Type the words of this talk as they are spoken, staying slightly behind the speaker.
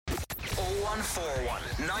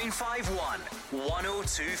0141 951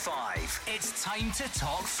 1025. It's time to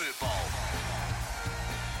talk football.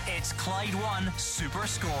 It's Clyde One Super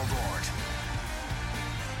Scoreboard.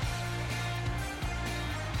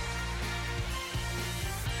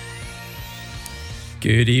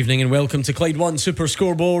 Good evening and welcome to Clyde One Super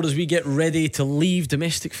Scoreboard as we get ready to leave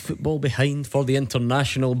domestic football behind for the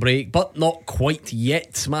international break, but not quite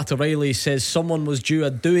yet. Matt O'Reilly says someone was due a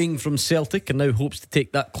doing from Celtic and now hopes to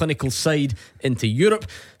take that clinical side into Europe.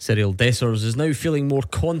 Cyril Dessers is now feeling more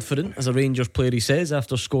confident as a Rangers player, he says,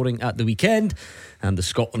 after scoring at the weekend. And the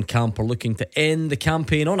Scotland camp are looking to end the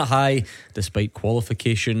campaign on a high despite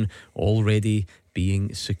qualification already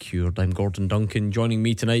being secured. I'm Gordon Duncan. Joining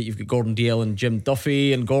me tonight, you've got Gordon Dalziel Jim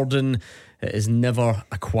Duffy. And Gordon, it is never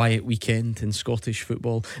a quiet weekend in Scottish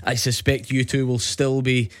football. I suspect you two will still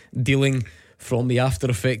be dealing from the after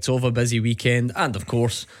effects of a busy weekend, and of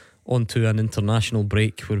course onto an international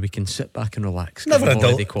break where we can sit back and relax. Never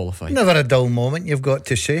a dull moment, you've got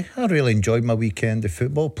to say. I really enjoyed my weekend of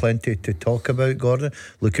football. Plenty to talk about, Gordon.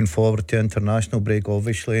 Looking forward to international break,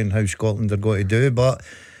 obviously, and how Scotland are going to do. But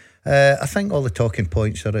I think all the talking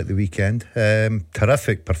points are at the weekend.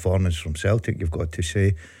 Terrific performance from Celtic, you've got to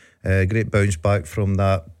say. Great bounce back from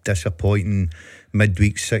that disappointing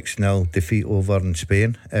midweek 6-0 defeat over in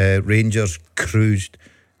Spain. Rangers cruised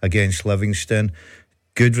against Livingston.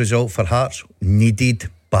 Good result for Hearts. Needed.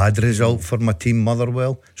 Bad result for my team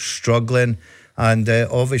Motherwell. Struggling. And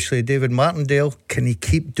obviously David Martindale, can he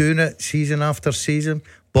keep doing it season after season?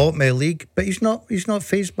 Bottom of the league, but he's not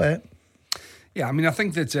fazed by it. Yeah, I mean, I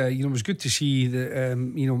think that it was good to see that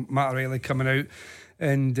Matt O'Reilly coming out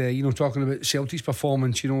and talking about Celtic's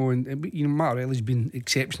performance. And Matt O'Reilly's been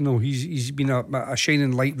exceptional. He's been a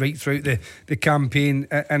shining light right throughout the campaign,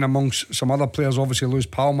 and amongst some other players, obviously Lewis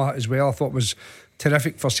Palmer as well. I thought was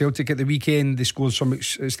terrific for Celtic at the weekend. They scored some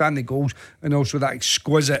outstanding goals, and also that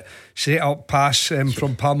exquisite set up pass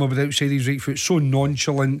from Palmer with outside his right foot, so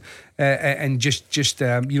nonchalant and just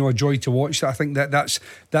a joy to watch. I think that's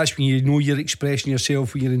when you know you're expressing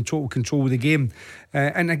yourself, when you're in total control of the game.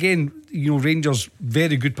 And again, Rangers,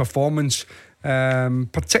 very good performance,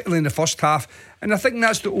 particularly in the first half. And I think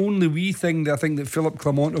that's the only wee thing that I think that Philip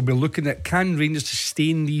Clement will be looking at. Can Rangers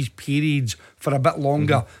sustain these periods for a bit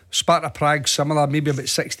longer? Sparta Prague similar, maybe about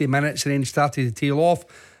 60 minutes, and then started to tail off.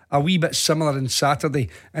 A wee bit similar on Saturday,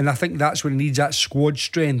 and I think that's when he needs that squad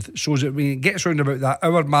strength, so that when he gets round about that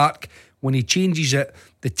hour mark, when he changes it,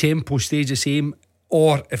 the tempo stays the same,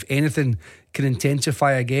 or if anything can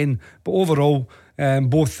intensify again. But overall,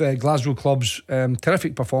 both Glasgow clubs,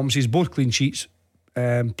 terrific performances, both clean sheets,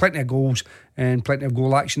 plenty of goals and plenty of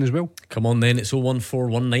goal action as well. Come on then, it's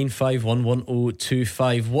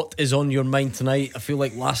 01419511025. What is on your mind tonight? I feel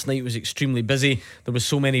like last night was extremely busy. There was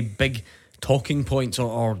so many big talking points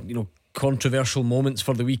or controversial moments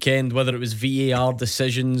for the weekend, whether it was VAR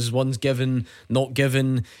decisions, ones given, not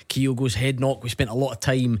given, Kyogo's head knock. We spent a lot of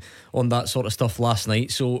time on that sort of stuff last night.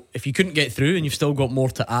 So if you couldn't get through and you've still got more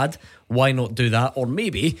to add, why not do that? Or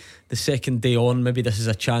maybe the second day on, maybe this is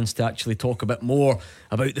a chance to actually talk a bit more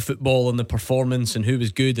about the football and the performance and who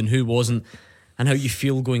was good and who wasn't, and how you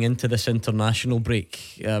feel going into this international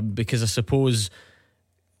break, because I suppose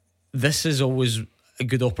this is always a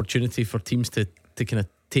good opportunity for teams to kind of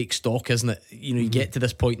take stock, isn't it? You get to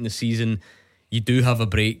this point in the season, you do have a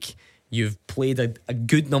break, you've played a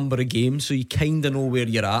good number of games, so you kind of know where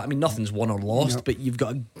you're at. I mean, nothing's won or lost, but you've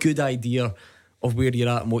got a good idea of where you're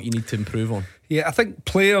at and what you need to improve on. Yeah, I think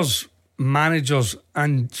players, managers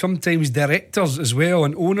and sometimes directors as well,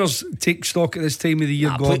 and owners take stock at this time of the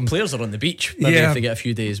year. Players are on the beach, maybe if they get a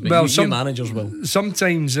few days, but some managers will.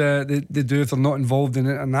 Sometimes they do if they're not involved in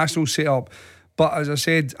a national setup. But as I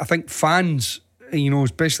said, I think fans,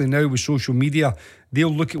 especially now with social media, they'll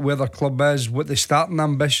look at where their club is, what the starting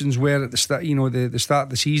ambitions were at the start, the start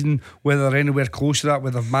of the season, whether they're anywhere close to that,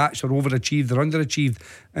 whether they've matched or overachieved or underachieved.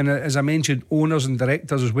 And as I mentioned, owners and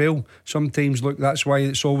directors as well sometimes look. That's why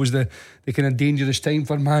it's always the kind of dangerous time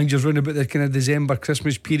for managers round about the kind of December,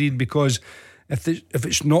 Christmas period, because if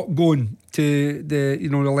it's not going to the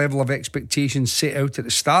the level of expectations set out at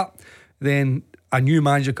the start, then a new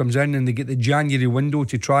manager comes in and they get the January window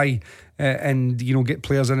to try and get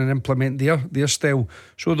players in and implement their style.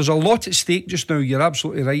 So there's a lot at stake just now. You're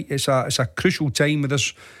absolutely right. It's a crucial time with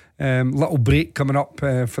this little break coming up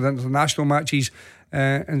for the international matches.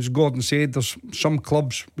 And as Gordon said, there's some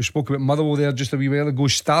clubs, we spoke about Motherwell there just a wee while ago,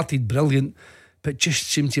 started brilliant, but just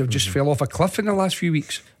seem to have just fell off a cliff in the last few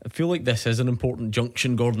weeks. I feel like this is an important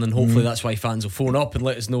junction, Gordon, and hopefully that's why fans will phone up and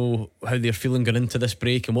let us know how they're feeling going into this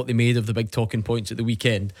break and what they made of the big talking points at the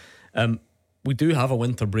weekend. We do have a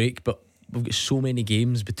winter break, but we've got so many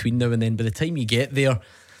games between now and then. By the time you get there,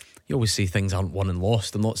 you always say things aren't won and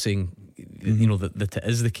lost. I'm not saying that it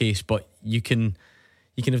is the case, but you can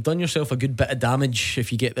have done yourself a good bit of damage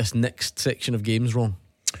if you get this next section of games wrong.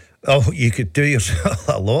 Oh, you could do yourself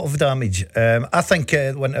a lot of damage. I think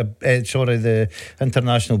when the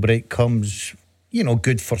international break comes,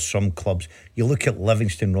 good for some clubs. You look at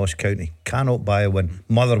Livingston, Ross County, cannot buy a win.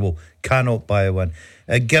 Motherwell, cannot buy a win.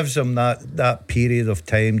 It gives them that period of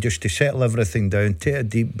time just to settle everything down, take a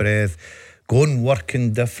deep breath, go and work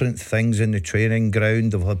in different things in the training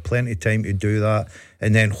ground. They've had plenty of time to do that,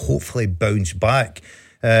 and then hopefully bounce back.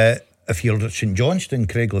 If you're at St Johnstone,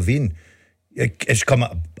 Craig Levein, it's come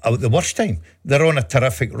out the worst time. They're on a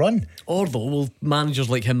terrific run. Or though, will managers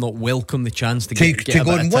like him not welcome the chance to get to a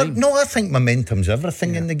go bit and of work? time? No, I think momentum's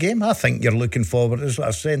everything in the game. I think you're looking forward as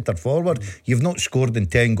a centre forward. You've not scored in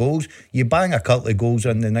 10 goals. You bang a couple of goals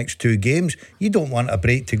in the next 2 games. You don't want a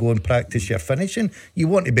break to go and practice your finishing. You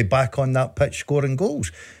want to be back on that pitch scoring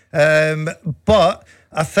goals. But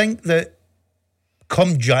I think that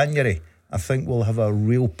come January, I think we'll have a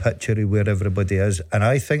real picture of where everybody is, and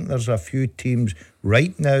I think there's a few teams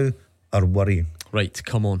right now are worrying. Right,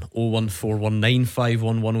 come on,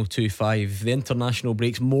 01419511025. The international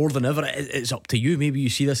breaks more than ever. It's up to you. Maybe you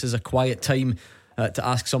see this as a quiet time to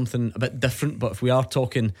ask something a bit different, but if we are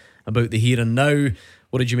talking about the here and now,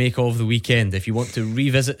 what did you make of the weekend? If you want to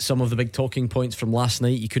revisit some of the big talking points from last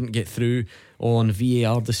night you couldn't get through on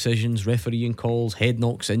VAR decisions, refereeing calls, head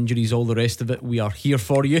knocks, injuries, all the rest of it, we are here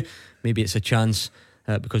for you. Maybe it's a chance,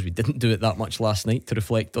 because we didn't do it that much last night, to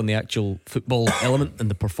reflect on the actual football element and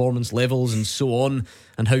the performance levels and so on,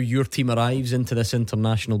 and how your team arrives into this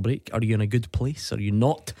international break. Are you in a good place? Are you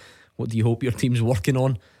not? What do you hope your team's working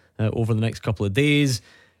on over the next couple of days?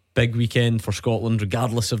 Big weekend for Scotland,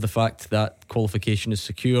 regardless of the fact that qualification is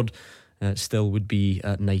secured. Still would be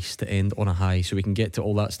nice to end on a high, so we can get to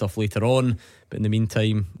all that stuff later on. But in the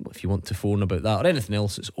meantime, if you want to phone about that or anything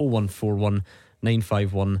else, it's 0141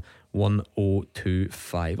 951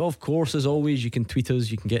 1025. Of course, as always, you can tweet us,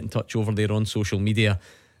 you can get in touch over there on social media,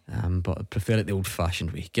 but I prefer it the old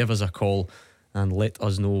fashioned way. Give us a call and let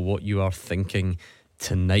us know what you are thinking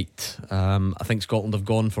tonight. I think Scotland have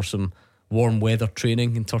gone for some warm weather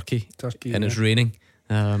training in Turkey and it's raining.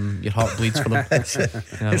 Your heart bleeds for them.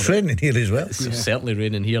 It's raining here as well. It's certainly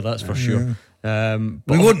raining here, that's for sure.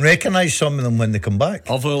 We won't recognise some of them when they come back.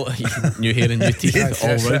 Oh, well, new hair and new teeth, Yes,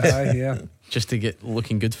 all round. Yeah. Just to get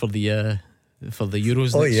looking good for the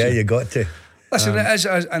Euros. Oh next yeah, year. you got to. Listen, it is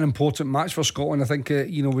an important match for Scotland. I think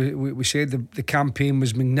we said the campaign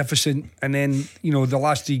was magnificent, and then the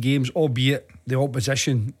last 3 games, albeit the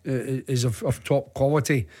opposition is of top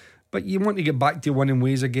quality, but you want to get back to winning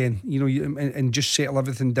ways again, and just settle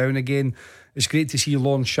everything down again. It's great to see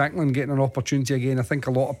Lawrence Shankland getting an opportunity again. I think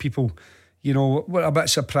a lot of people, were a bit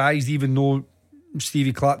surprised, even though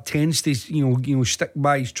Stevie Clarke tends to, stick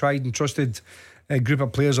by his tried and trusted group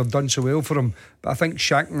of players have done so well for him. But I think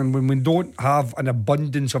Shankland, when we don't have an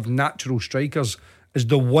abundance of natural strikers, is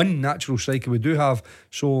the one natural striker we do have.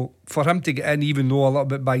 So for him to get in, even though a little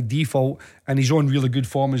bit by default, and he's on really good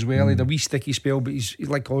form as well, he had a wee sticky spell, but he's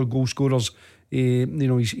like all goal scorers.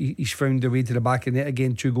 He's found a way to the back of net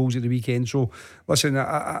again, 2 goals at the weekend. So listen,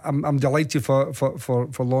 I'm delighted for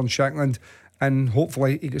Lawrence Shankland, and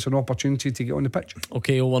hopefully he gets an opportunity to get on the pitch.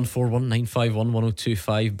 Okay, 0141 951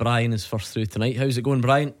 1025. Brian is first through tonight. How's it going,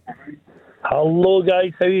 Brian? Hello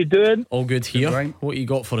guys, how you doing? All good here. Brian. What you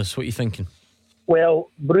got for us? What are you thinking?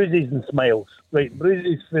 Well, bruises and smiles. Right,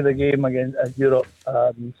 bruises for the game against Europe,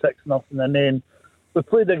 6-0, and then we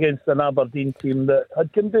played against an Aberdeen team that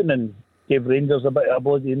had come down and gave Rangers a bit of a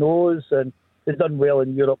bloody nose, and they'd done well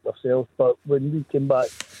in Europe themselves. But when we came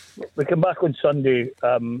back on Sunday,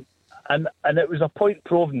 and it was a point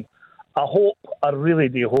proven. I really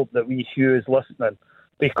do hope that Hugh is listening,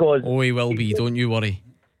 because he will be, don't you worry.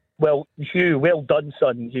 Well, Hugh, well done,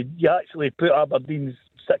 son. You actually put Aberdeen's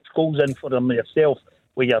 6 goals in for them yourself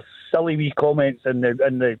with your silly wee comments and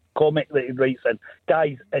the comic that he writes in.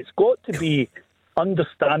 Guys, it's got to be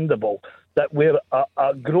understandable that we're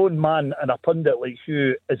a grown man and a pundit like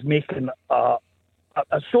Hugh is making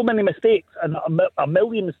so many mistakes, and a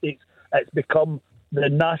million mistakes. It's become the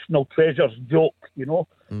national treasure's joke,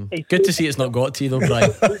 Good to see it's not got to you though,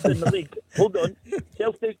 Brian. Losing the league. Hold on.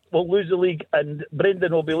 Celtic will lose the league and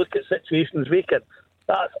Brendan will be looking at situations vacant.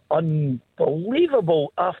 That's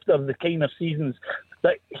unbelievable after the kind of seasons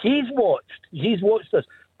that he's watched. He's watched this.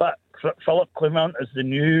 But Philip Clement is the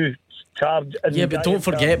new charge. Yeah, but don't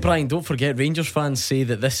forget, Brian, Rangers fans say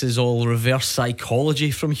that this is all reverse psychology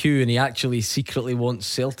from Hugh, and he actually secretly wants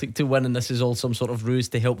Celtic to win, and this is all some sort of ruse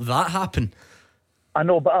to help that happen. I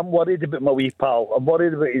know, but I'm worried about my wee pal. I'm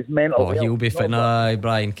worried about his mental health. He'll be fine. Aye,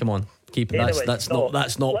 Brian, come on. Keep it. Anyway, that's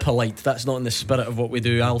not polite. That's not in the spirit of what we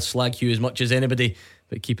do. I'll slag you as much as anybody,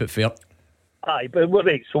 but keep it fair. Aye, but we're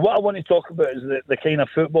right. So what I want to talk about is the kind of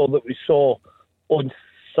football that we saw on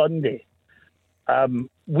Sunday.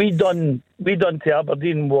 We done to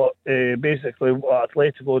Aberdeen what basically what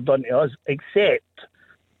Atletico done to us, except,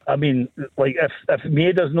 I mean, like if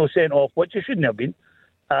Maeda's no sent off, which it shouldn't have been,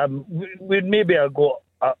 we'd maybe have got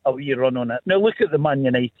a wee run on it. Now look at the Man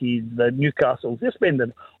United, the Newcastles. They're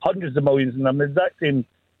spending hundreds of millions in the exact same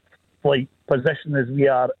position as we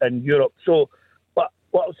are in Europe. So, but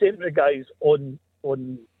what I was saying to the guys on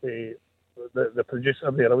the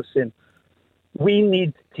producer there, I was saying we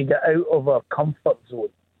need to get out of our comfort zone.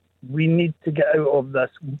 We need to get out of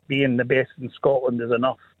this being the best in Scotland is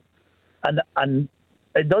enough, and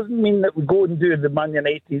it doesn't mean that we go and do the Man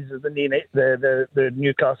Uniteds, the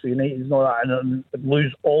Newcastle Uniteds and all that, and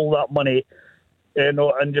lose all that money,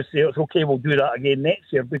 and just say it's okay, we'll do that again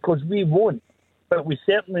next year, because we won't. But we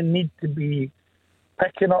certainly need to be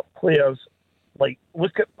picking up players. Like,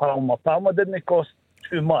 look at Palmer. Palmer didn't cost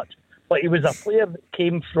too much, but he was a player that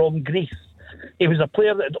came from Greece. He was a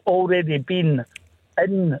player that had already been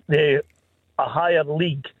in a higher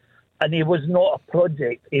league, and he was not a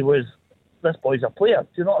project. He was, this boy's a player. Do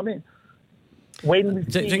you know what I mean?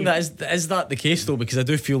 Do you think that is that the case though? Because I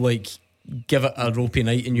do feel like give it a ropey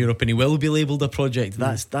night in Europe and he will be labelled a project.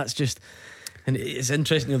 That's just, and it's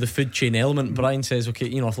interesting, the food chain element. Brian says, okay,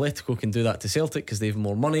 Atletico can do that to Celtic because they have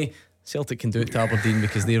more money. Celtic can do it to Aberdeen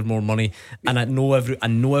because they have more money. And I know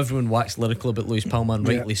everyone waxed lyrical about Lewis Palmer, and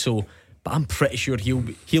rightly so. But I'm pretty sure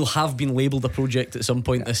he'll have been labelled a project at some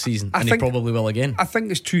point this season, and he probably will again. I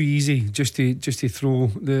think it's too easy just to throw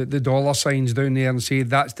the dollar signs down there and say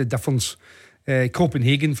that's the difference.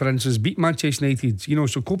 Copenhagen, for instance, beat Manchester United.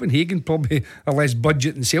 So Copenhagen probably are less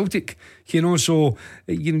budget than Celtic. So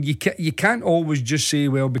you can't always just say,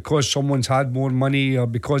 well, because someone's had more money or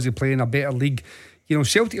because they play in a better league.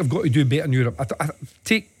 Celtic have got to do better in Europe. I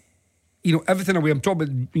take everything away. I'm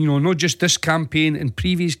talking about, not just this campaign and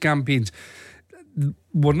previous campaigns.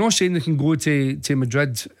 We're not saying they can go to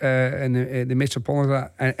Madrid in the Metropolitan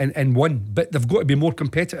and win, but they've got to be more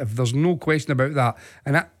competitive. There's no question about that.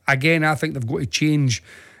 And I think they've got to change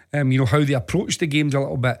how they approach the games a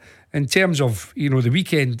little bit. In terms of the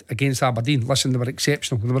weekend against Aberdeen, listen, they were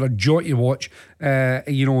exceptional. They were a joy to watch.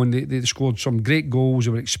 And they scored some great goals.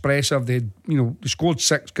 They were expressive. They scored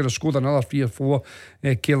 6, could have scored another 3 or 4.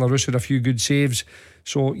 Kayla Roos had a few good saves.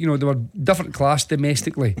 So they were different class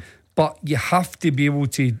domestically. But you have to be able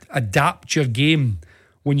to adapt your game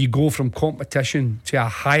when you go from competition to a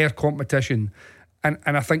higher competition. And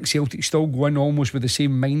I think Celtic still go in almost with the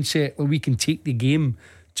same mindset where we can take the game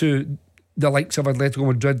to the likes of Atletico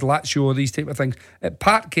Madrid, Lazio, these type of things. At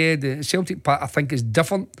Parkhead, the Celtic Park, I think is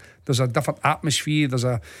different. There's a different atmosphere. There's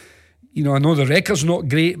a, I know the record's not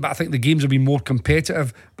great, but I think the games will be more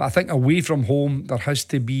competitive. But I think away from home, there has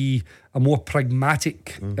to be a more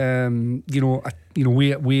pragmatic, way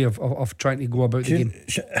of trying to go about the game.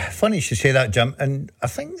 Funny you should say that, Jim. And I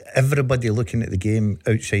think everybody looking at the game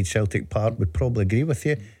outside Celtic Park would probably agree with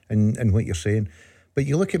you in what you're saying. But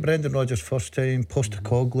you look at Brendan Rodgers' first time,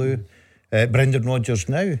 Postecoglou, Brendan Rodgers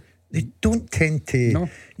now, they don't tend to,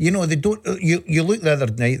 they don't. You look the other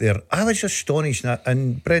night there, I was astonished,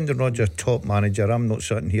 and Brendan Rodgers, top manager, I'm not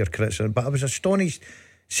sitting here criticising, but I was astonished.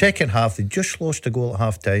 Second half, they just lost a goal at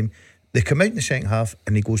half time. They come out in the second half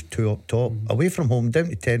and he goes 2 up top, away from home, down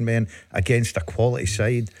to 10 men against a quality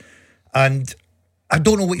side. And I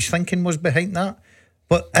don't know what his thinking was behind that.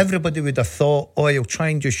 But everybody would have thought, he'll try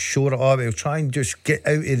and just shore it up, he'll try and just get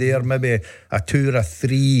out of there, maybe a 2 or a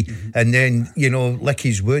 3, and then, lick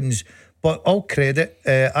his wounds. But all credit,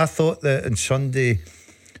 I thought that on Sunday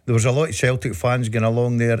there was a lot of Celtic fans going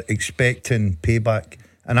along there expecting payback,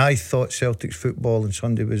 and I thought Celtic's football on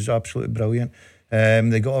Sunday was absolutely brilliant.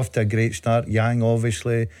 They got off to a great start. Yang,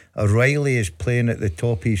 obviously, O'Reilly is playing at the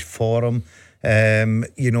top of his form.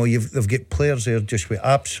 They've got players there just with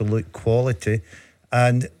absolute quality.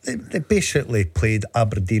 And they basically played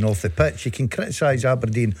Aberdeen off the pitch. You can criticise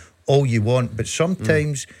Aberdeen all you want, but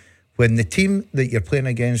sometimes when the team that you're playing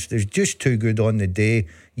against is just too good on the day,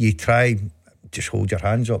 you try, just hold your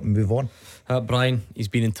hands up and move on. Brian, he's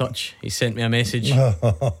been in touch. He sent me a message.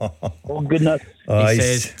 Oh, goodness. He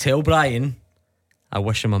says, tell Brian I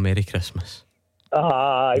wish him a Merry Christmas.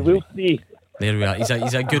 I will see. There we are.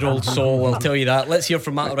 He's a good old soul, I'll tell you that. Let's hear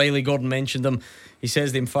from Matt O'Reilly. Gordon mentioned him. He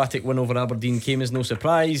says the emphatic win over Aberdeen came as no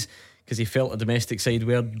surprise because he felt a domestic side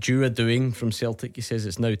were due a doing from Celtic. He says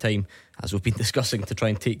it's now time, as we've been discussing, to try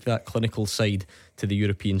and take that clinical side to the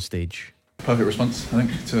European stage. Perfect response, I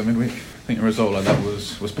think, to a midweek. I think a result like that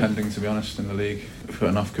was pending, to be honest, in the league. We put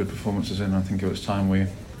enough good performances in. I think it was time we,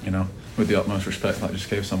 with the utmost respect, like just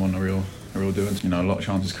gave someone a real doing. A lot of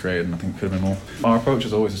chances created, and I think it could have been more. Our approach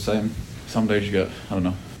is always the same. Some days you get,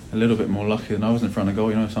 a little bit more lucky than others in front of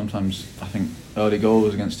goal. Sometimes I think early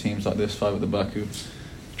goals against teams like this, 5 at the back, who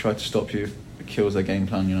try to stop you, it kills their game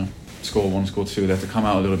plan. Score 1, score 2, they have to come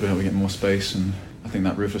out a little bit, we get more space, and I think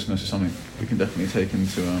that ruthlessness is something we can definitely take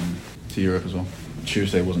into to Europe as well.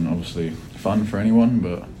 Tuesday wasn't obviously fun for anyone,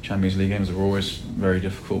 but Champions League games are always very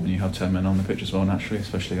difficult when you have 10 men on the pitch as well, naturally,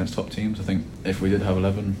 especially against top teams. I think if we did have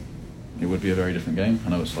 11, it would be a very different game. I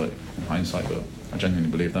know it's like in hindsight, but I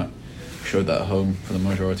genuinely believe that. We showed that at home for the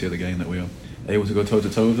majority of the game, that we were able to go toe to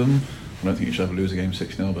toe with them. I don't think you should ever lose a game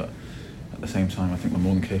 6-0, but at the same time I think we're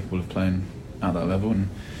more than capable of playing at that level, and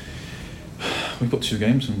we've got 2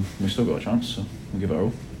 games and we've still got a chance, so we'll give it our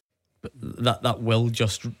all. But that will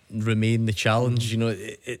just remain the challenge.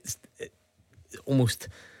 It almost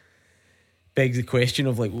begs the question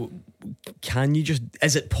of can you just,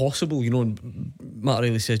 is it possible? And Matt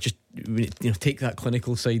Riley says just take that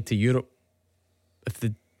clinical side to Europe.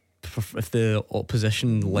 If the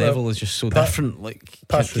opposition level is just so different,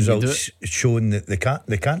 past results showing that they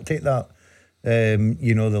can't take that.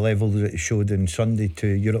 The level that it showed on Sunday to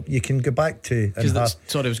Europe. You can go back to. I was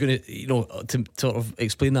going to sort of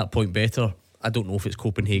explain that point better. I don't know if it's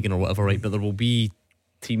Copenhagen or whatever, right? But there will be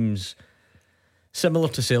teams similar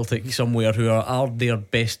to Celtic somewhere who are their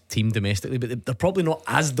best team domestically, but they're probably not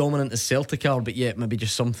as dominant as Celtic are. But yet, maybe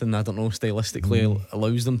just something, I don't know, stylistically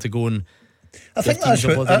allows them to go and. I think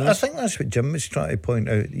that's what Jim was trying to point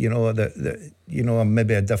out. That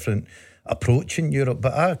maybe a different approach in Europe,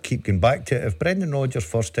 but I keep going back to it. If Brendan Rodgers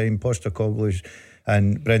first time, Postecoglou's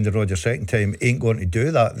and Brendan Rodgers second time ain't going to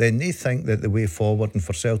do that, then they think that the way forward and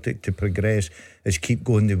for Celtic to progress is keep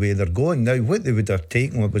going the way they're going. Now what they would have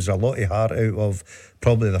taken was a lot of heart out of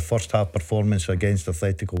probably the first half performance against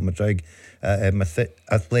Atletico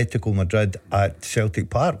Madrid at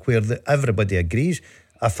Celtic Park, where everybody agrees.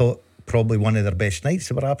 I thought probably one of their best nights.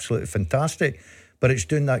 They were absolutely fantastic. But it's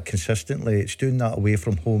doing that consistently. It's doing that away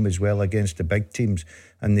from home as well against the big teams,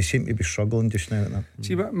 and they seem to be struggling just now at that.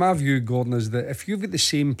 See, my view, Gordon, is that if you've got the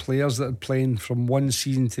same players that are playing from one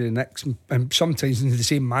season to the next, and sometimes the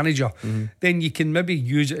same manager, then you can maybe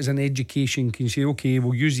use it as an education. Can you say, okay,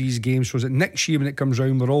 we'll use these games so that next year when it comes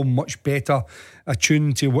round, we're all much better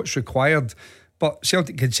attuned to what's required. But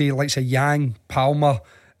Celtic could say, like say Yang, Palmer,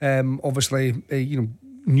 obviously,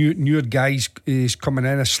 newer guys is coming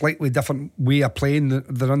in a slightly different way of playing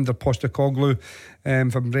than under Postecoglou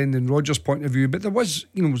from Brendan Rodgers' point of view. But there was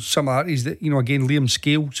similarities that again Liam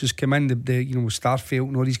Scales has come in, the Starfelt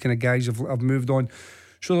and all these kind of guys have moved on.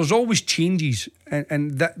 So there's always changes,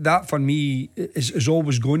 and that for me is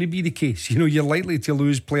always going to be the case. You're likely to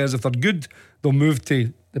lose players. If they're good, they'll move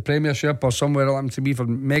to the Premiership or somewhere else to be for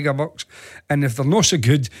mega bucks, and if they're not so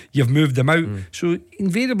good, you've moved them out. So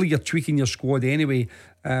invariably you're tweaking your squad anyway.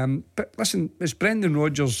 But listen, it's Brendan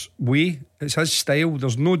Rodgers' way, it's his style,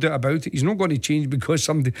 there's no doubt about it. He's not going to change because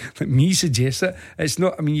somebody like me suggests it. It's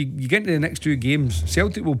not. I mean, you get into the next 2 games,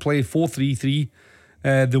 Celtic will play 4-3-3.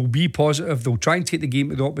 They'll be positive, they'll try and take the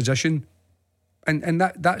game to the opposition, and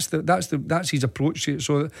that's his approach to it.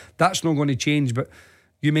 So that's not going to change. But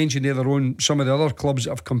you mentioned earlier on some of the other clubs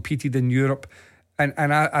that have competed in Europe,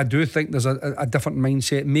 and I do think there's a different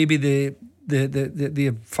mindset. Maybe the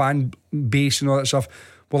fan base and all that stuff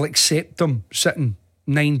will accept them sitting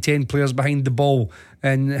 9-10 players behind the ball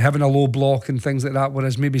and having a low block and things like that,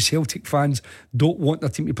 whereas maybe Celtic fans don't want their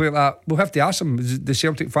team to play like that. We'll have to ask them, the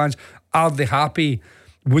Celtic fans, are they happy?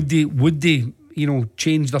 Would they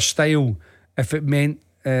change their style if it meant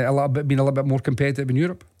being a little bit more competitive in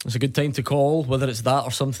Europe? It's a good time to call, whether it's that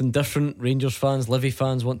or something different. Rangers fans, Livy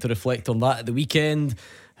fans want to reflect on that at the weekend.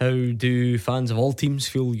 How do fans of all teams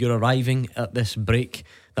feel you're arriving at this break?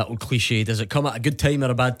 That old cliche, does it come at a good time or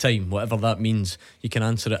a bad time? Whatever that means, you can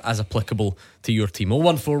answer it as applicable to your team.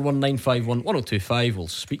 01419511025. We'll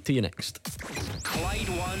speak to you next. Clyde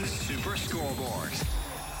One Super Scoreboard.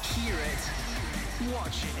 Hear it,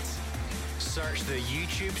 watch it. Search the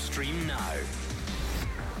YouTube stream now.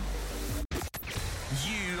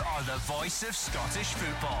 You are the voice of Scottish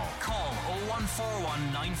football. Call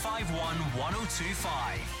 0141 951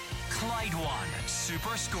 1025. Clyde One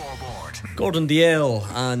Super Scoreboard. Gordon Dalziel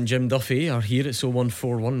and Jim Duffy are here. It's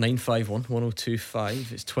 0141 951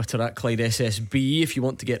 1025. It's Twitter at Clyde SSB if you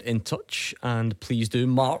want to get in touch, and please do.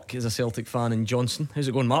 Mark is a Celtic fan in Johnson. How's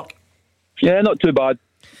it going, Mark? Yeah, not too bad.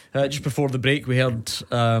 Just before the break we heard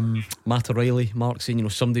Matt O'Reilly, Mark, saying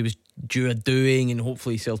somebody was due a doing and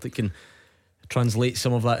hopefully Celtic can translate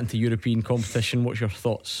some of that into European competition. What's your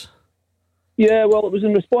thoughts? Yeah, well, it was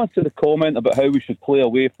in response to the comment about how we should play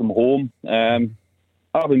away from home.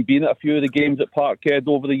 Having been at a few of the games at Parkhead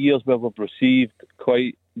over the years where we've received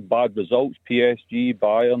quite bad results, PSG,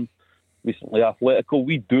 Bayern, recently Atletico,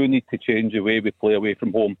 we do need to change the way we play away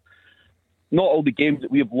from home. Not all the games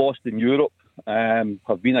that we have lost in Europe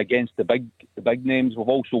have been against the big names. We've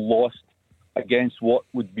also lost against what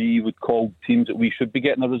would call teams that we should be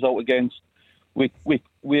getting a result against.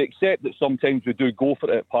 We accept that sometimes we do go for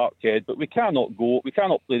it at Parkhead, but we cannot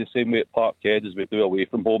play the same way at Parkhead as we do away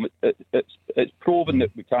from home. It's proven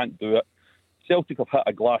that we can't do it. Celtic have hit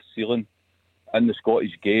a glass ceiling in the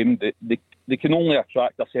Scottish game. They can only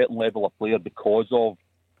attract a certain level of player because of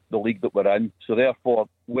the league that we're in. So therefore,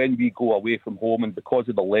 when we go away from home, and because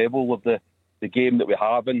of the level of the game that we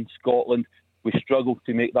have in Scotland, we struggle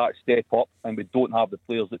to make that step up, and we don't have the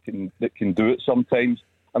players that can do it sometimes.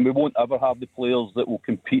 And we won't ever have the players that will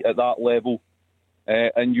compete at that level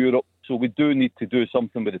in Europe. So we do need to do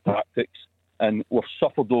something with the tactics. And we've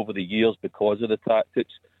suffered over the years because of the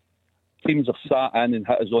tactics. Teams have sat in and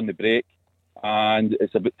hit us on the break. And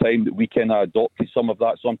it's about time that we can adopt some of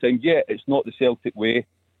that sometimes. Yeah, it's not the Celtic way,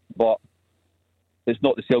 but it's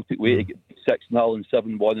not the Celtic way to get 6-0 and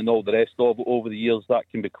 7-1 and all the rest of it over the years. That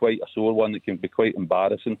can be quite a sore one. It can be quite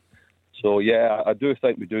embarrassing. So, yeah, I do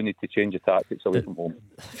think we do need to change the tactics away from home.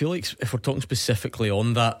 I feel like if we're talking specifically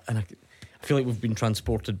on that, and I feel like we've been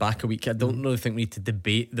transported back a week, I don't really think we need to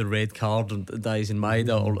debate the red card and Daizen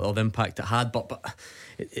Maeda or the impact it had, but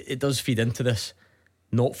it does feed into this.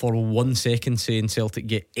 Not for 1 second saying Celtic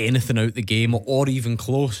get anything out the game or even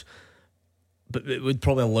close, but it would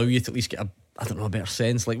probably allow you to at least get a better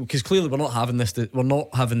sense, like, because clearly we're not having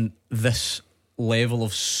this level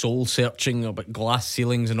of soul searching about glass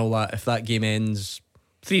ceilings and all that if that game ends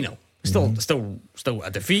 3-0. Still a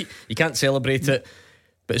defeat. You can't celebrate it,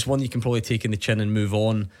 but it's one you can probably take in the chin and move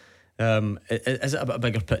on. Is it a bit a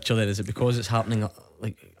bigger picture then? Is it because it's happening,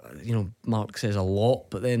 like, Mark says a lot,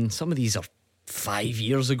 but then some of these are 5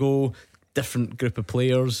 years ago, different group of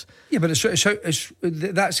players. Yeah, but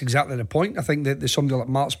that's exactly the point. I think that there's somebody like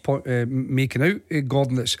Mark's making out,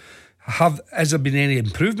 Gordon, has there been any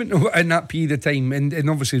improvement in that period of time, and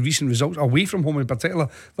obviously recent results away from home in particular?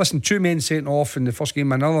 Listen, 2 men sent off in the first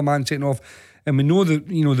game, another man sent off, and we know that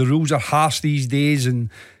the rules are harsh these days, and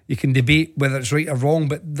you can debate whether it's right or wrong,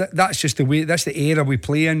 but that's just the way, that's the era we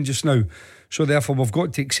play in just now. So therefore we've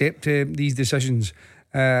got to accept these decisions,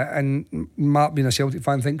 and Mark, being a Celtic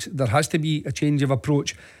fan, thinks there has to be a change of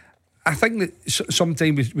approach. I think that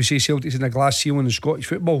sometimes we say Celtic's in a glass ceiling in Scottish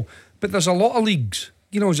football, but there's a lot of leagues.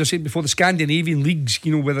 As I said before, the Scandinavian leagues,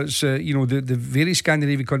 whether it's the various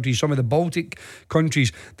Scandinavian countries, some of the Baltic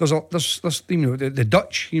countries, there's the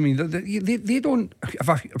Dutch. They don't have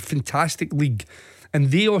a fantastic league,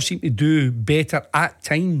 and they all seem to do better at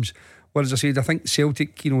times. Whereas I said, I think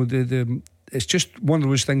Celtic, it's just one of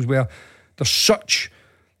those things where there's such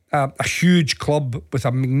a huge club with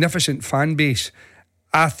a magnificent fan base.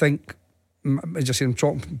 I think, as I said, I'm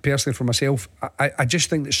talking personally for myself, I just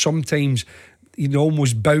think that sometimes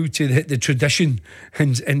almost bow to the tradition,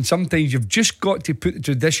 and sometimes you've just got to put the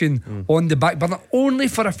tradition on the back burner, only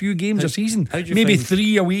for a few games a season, maybe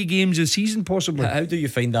 3 away games a season possibly. How do you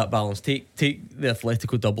find that balance? Take the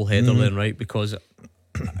Atletico double header then, right? Because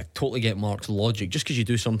I totally get Mark's logic. Just because you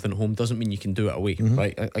do something at home doesn't mean you can do it away,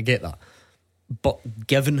 right? I get that, but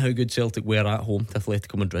given how good Celtic were at home to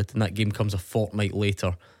Atletico Madrid, and that game comes a fortnight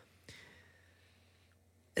later,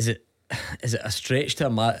 is it a stretch to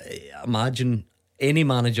imagine any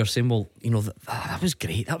manager saying, well, that was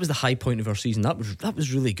great, that was the high point of our season, that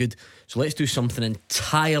was really good, so let's do something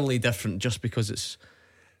entirely different just because it's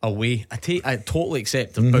away? I totally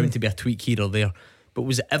accept there's bound to be a tweak here or there, but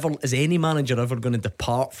is any manager ever going to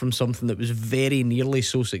depart from something that was very nearly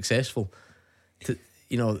so successful to,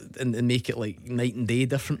 and make it like night and day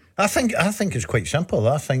different? I think it's quite simple.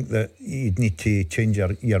 I think that you need to change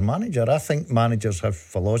your manager. I think managers have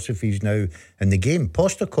philosophies now in the game.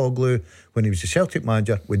 Postecoglou, when he was the Celtic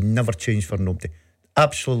manager, would never change for nobody.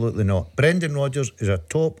 Absolutely not. Brendan Rodgers is a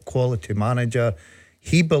top quality manager.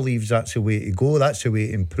 He believes that's the way to go, that's the way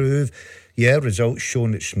to improve. Yeah, results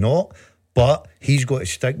shown it's not, but he's got to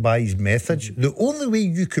stick by his methods. The only way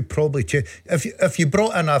you could probably change, if you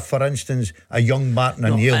brought in, for instance, a young Martin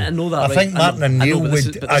O'Neill, I know that, I think Martin O'Neill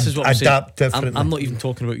would adapt differently. I'm not even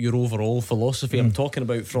talking about your overall philosophy. I'm talking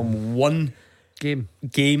about from one game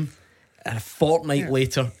a fortnight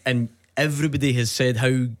later, and everybody has said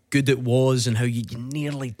how good it was and how you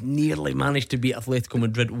nearly managed to beat Atletico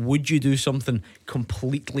Madrid. Would you do something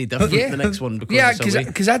completely different the next one?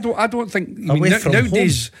 Because I don't think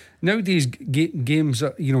nowadays games,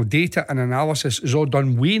 data and analysis is all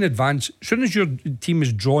done way in advance. As soon as your team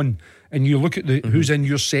is drawn and you look at who's in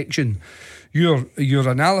your section, your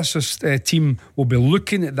analysis team will be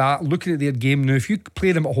looking at their game. Now, if you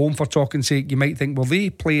play them at home, for talking sake, you might think, well, they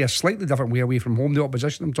play a slightly different way away from home, the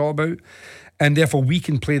opposition I'm talking about, and therefore we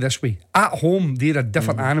can play this way. At home, they're a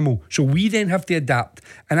different animal, so we then have to adapt.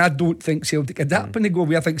 And I don't think Celtic adapt when they go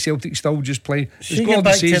away. I think Celtic still just play, as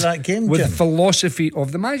Gordon says, that game, with Jim. philosophy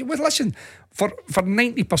of the match. Well, listen, for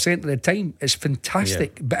 90% of the time, it's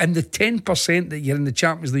fantastic. But in the 10% that you're in the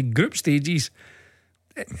Champions League group stages,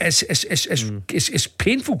 it's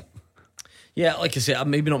painful. Yeah, like I said, I'm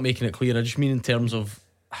maybe not making it clear. I just mean in terms of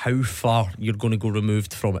how far you're going to go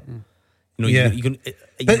removed from it. You're going to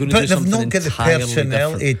but they've not got the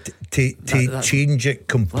personnel to change it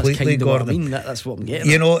completely, Gordon. That's what I'm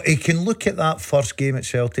getting at. He can look at that first game at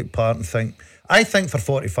Celtic Park and think, I think for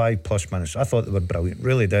 45 plus minutes, I thought they were brilliant,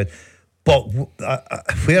 really did. But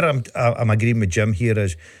where I'm agreeing with Jim here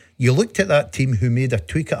is, you looked at that team who made a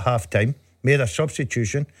tweak at half time, made a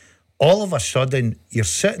substitution. All of a sudden, you're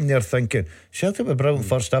sitting there thinking, Celtic were brilliant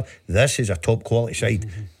first half. This is a top quality side.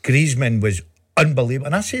 Griezmann was unbelievable.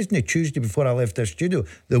 And I said on the Tuesday before I left the studio,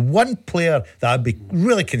 the one player that I'd be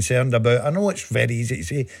really concerned about, I know it's very easy to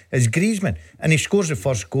say, is Griezmann. And he scores the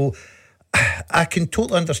first goal. I can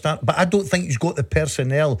totally understand, but I don't think he's got the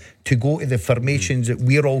personnel to go to the formations that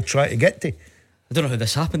we're all trying to get to. I don't know how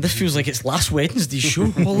this happened. This feels like it's last Wednesday's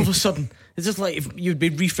show all of a sudden. It's just like if you'd be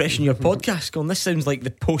refreshing your podcast going, this sounds like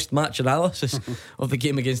the post-match analysis of the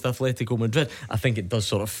game against Atletico Madrid. I think it does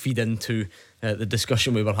sort of feed into the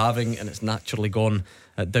discussion we were having, and it's naturally gone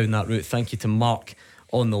down that route. Thank you to Mark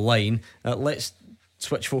on the line. Let's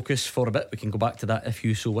switch focus for a bit. We can go back to that if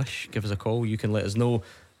you so wish. Give us a call. You can let us know.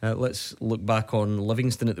 Let's look back on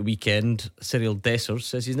Livingston at the weekend. Cyril Dessers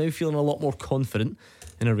says he's now feeling a lot more confident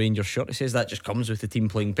in a Rangers shirt. He says that just comes with the team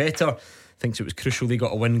playing better. Thinks it was crucial they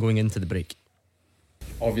got a win going into the break.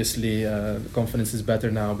 Obviously, the confidence is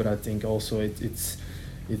better now, but I think also it's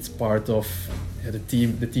part of the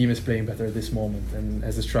team. The team is playing better at this moment, and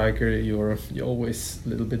as a striker, you're always a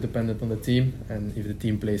little bit dependent on the team. And if the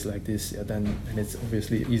team plays like this, then it's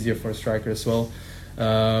obviously easier for a striker as well.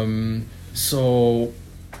 I'm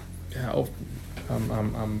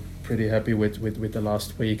pretty happy with the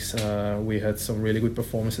last weeks. We had some really good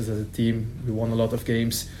performances as a team. We won a lot of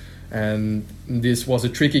games, and this was a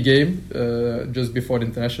tricky game just before the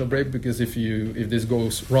international break, because if this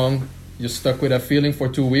goes wrong, you're stuck with that feeling for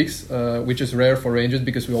 2 weeks, which is rare for Rangers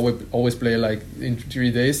because we always play like in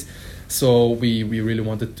 3 days. So we really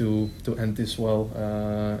wanted to end this well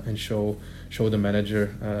and show the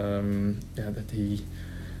manager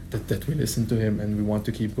that we listen to him and we want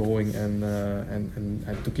to keep going and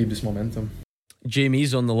to keep this momentum.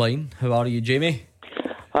 Jamie's on the line. How are you, Jamie?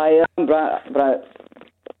 Hi, I'm Brad.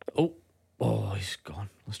 Oh, he's gone.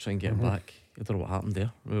 Let's try and get him back. I don't know what happened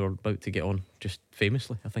there. We were about to get on just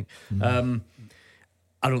famously, I think. I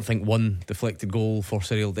don't think one deflected goal for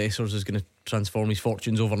Cyril Dessers is going to transform his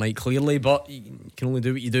fortunes overnight, clearly, but you can only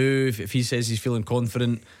do what you do. If he says he's feeling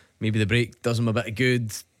confident, maybe the break does him a bit of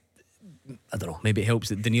good. I don't know, maybe it helps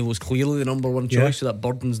that Danilo's clearly the number one choice, so that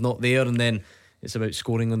burden's not there, and then it's about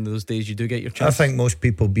scoring on those days you do get your chance. I think most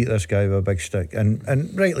people beat this guy with a big stick, and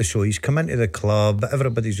rightly so. He's come into the club,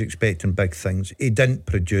 everybody's expecting big things. He didn't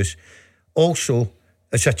produce. Also,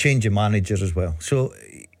 it's a change of managers as well, so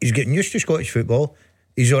he's getting used to Scottish football.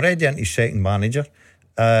 He's already into his second manager.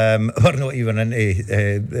 We're not even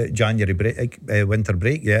into January break, winter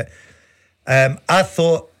break yet. I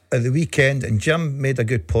thought at the weekend, and Jim made a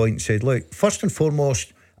good point, said, look, first and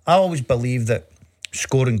foremost, I always believe that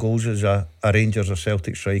scoring goals as a Rangers or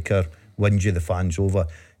Celtic striker wins you the fans over.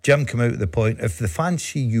 Jim came out with the point, if the fans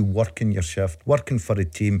see you working your shift, working for a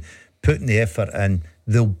team, putting the effort in,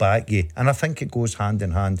 they'll back you. And I think it goes hand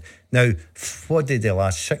in hand. Now, what did they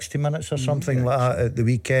last 60 minutes or something like that at the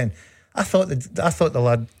weekend? I thought the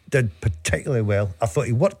lad did particularly well. I thought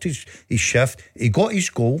he worked his shift, he got his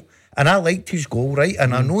goal, and I liked his goal, right?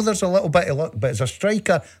 And I know there's a little bit of luck, but as a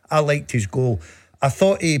striker, I liked his goal. I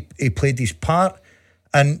thought he played his part,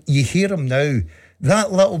 and you hear him now,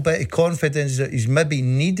 that little bit of confidence that he's maybe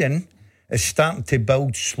needing is starting to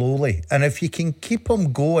build slowly. And if you can keep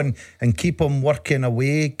him going and keep him working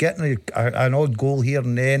away, getting an odd goal here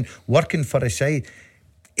and then, working for a side,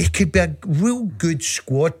 he could be a real good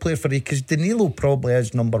squad player for you, because Danilo probably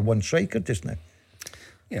is number one striker just now.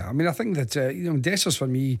 Yeah, I mean, I think that Dessers, for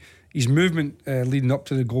me, his movement leading up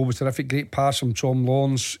to the goal was terrific. Great pass from Tom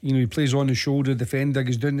Lawrence. He plays on the shoulder, defender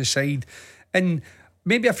goes down the side, and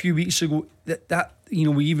maybe a few weeks ago that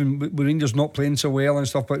we with Rangers not playing so well and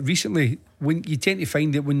stuff, but recently when you tend to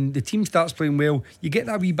find that when the team starts playing well, you get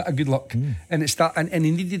that wee bit of good luck, and and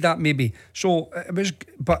he needed that maybe. So it was,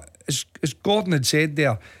 but as Gordon had said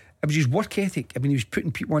there, it was his work ethic. I mean, he was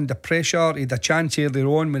putting people under pressure. He had a chance earlier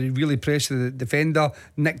on when he really pressed the defender,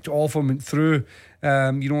 nicked off him, went through.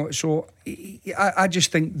 So I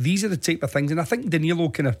just think these are the type of things, and I think Danilo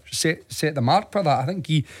kind of set the mark for that. I think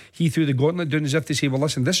he threw the gauntlet down as if to say, well,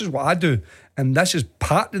 listen, this is what I do, and this is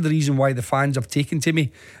part of the reason why the fans have taken to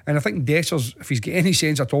me. And I think Dessers, if he's got any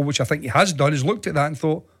sense at all, which I think he has done, has looked at that and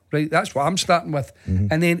thought, right, that's what I'm starting with.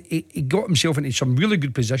 And then he got himself into some really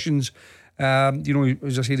good positions. As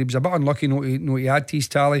I said, he was a bit unlucky not to add to his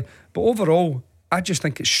tally, but overall I just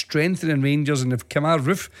think it's strengthening Rangers, and if Kemar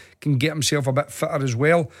Roof can get himself a bit fitter as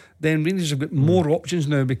well, then Rangers have got more options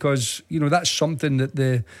now, because that's something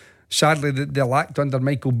that sadly they lacked under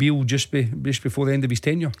Michael Beale just before the end of his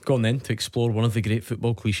tenure. Gone then to explore one of the great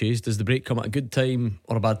football cliches. Does the break come at a good time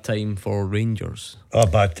or a bad time for Rangers? A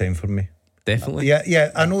bad time for me, definitely.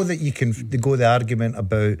 Yeah, I know that you can go the argument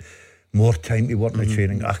about more time to work in the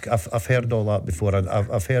training. I've heard all that before.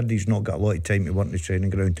 I've heard he's not got a lot of time to work in the training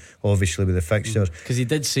ground, obviously with the fixtures. Because he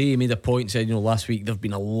did say, he made a point, said last week there've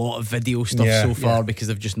been a lot of video stuff so far because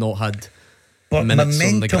they've just not had minutes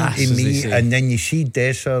on the grass, to me, as they say. and then you see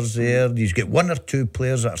Dessers there. You've got one or two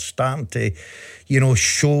players that are starting to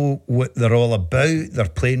show what they're all about. They're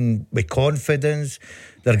playing with confidence.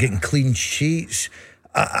 They're getting clean sheets.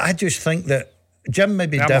 I just think that Jim may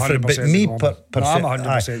be different, but me I'm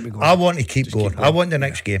 100% with Gordon. I want to keep going. I want the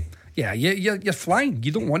next game. Yeah, you're flying.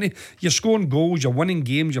 You don't want to. You're scoring goals. You're winning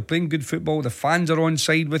games. You're playing good football. The fans are on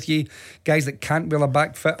side with you. Guys that Cantwell are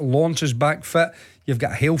back fit. Lawrence is back fit. You've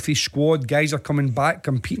got a healthy squad. Guys are coming back,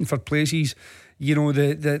 competing for places.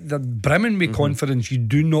 They're brimming with confidence. You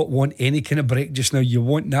do not want any kind of break just now. You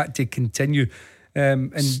want that to continue.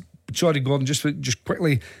 And sorry, Gordon, just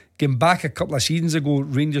quickly. Came back a couple of seasons ago,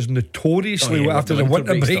 Rangers notoriously after the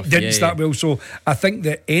winter break didn't start well, so I think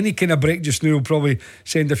that any kind of break just now will probably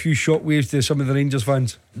send a few shockwaves to some of the Rangers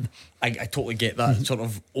fans. I totally get that sort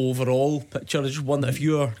of overall picture. I just wonder if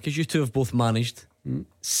because you two have both managed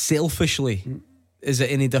selfishly, is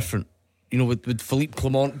it any different? Would Philippe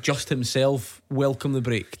Clement just himself welcome the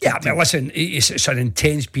break? Yeah, I mean, listen, it's an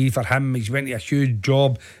intense period for him. He's went to a huge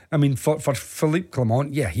job. I mean, for Philippe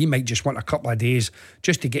Clement, he might just want a couple of days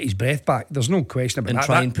just to get his breath back. There's no question about that. And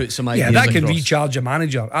try and put some ideas that can across. Recharge a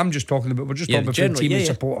manager. We're just talking about the team and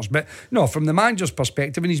supporters. But no, from the manager's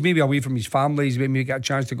perspective, and he's maybe away from his family, he's maybe got a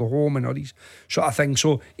chance to go home and all these sort of things.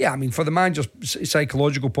 So, I mean, for the manager's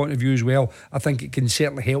psychological point of view as well, I think it can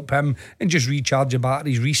certainly help him and just recharge the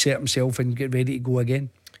batteries, reset himself and get ready to go again.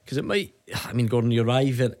 Because it might, I mean, Gordon, you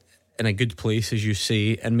arrive in a good place, as you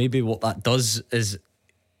say, and maybe what that does is,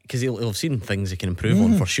 because he'll have seen things he can improve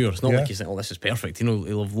on for sure. It's not like he's saying, this is perfect.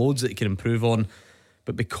 He'll have loads that he can improve on,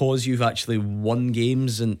 but because you've actually won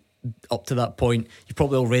games and up to that point, you've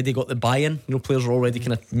probably already got the buy-in. Players are already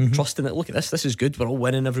kind of trusting it. Look at this is good. We're all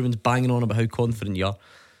winning. Everyone's banging on about how confident you are.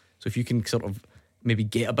 So if you can sort of maybe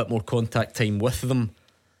get a bit more contact time with them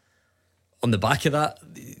on the back of that,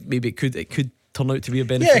 maybe it could turn out to be a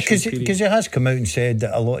beneficial because he has come out and said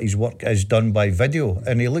that a lot of his work is done by video,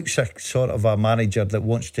 and he looks like sort of a manager that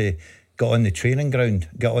wants to get on the training ground,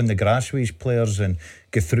 get on the grass with his players and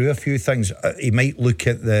go through a few things. He might look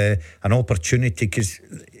at an opportunity, because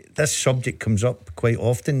this subject comes up quite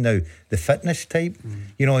often now, the fitness type.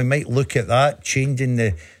 He might look at that, changing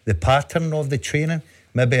the pattern of the training,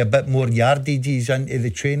 maybe a bit more yardages into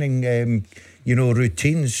the training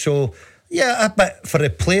routines. So but for the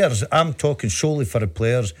players, I'm talking solely for the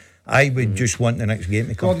players, I would just want the next game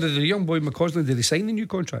to come. Gordon, the young boy McCausland, did he sign the new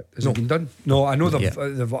contract? Has it been done? No, I know they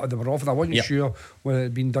were offered. I wasn't sure whether it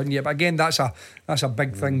had been done yet. But again, that's a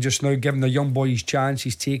big thing just now, giving the young boy his chance.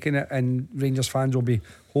 He's taking it, and Rangers fans will be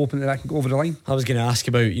hoping that can go over the line. I was going to ask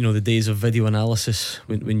about the days of video analysis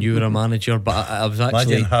when you were a manager, but I was actually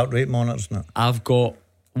imagine heart rate monitors now. I've got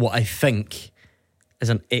what I think is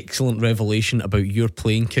an excellent revelation about your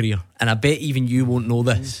playing career, and I bet even you won't know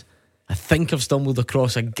this. I think I've stumbled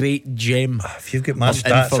across a great gem. If you've got my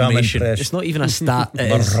stats, I'm impressed. It's not even a stat.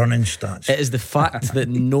 Running stats. It is the fact that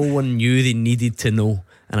no one knew they needed to know,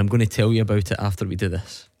 and I'm going to tell you about it after we do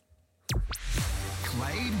this.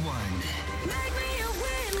 Clyde 1.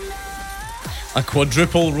 A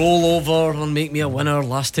quadruple rollover on Make Me a Winner.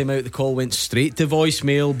 Last time out the call went straight to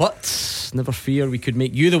voicemail, but never fear, we could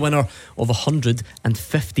make you the winner of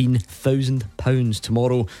 £115,000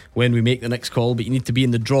 tomorrow when we make the next call. But you need to be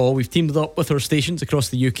in the draw. We've teamed up with our stations across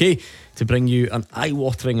the UK to bring you an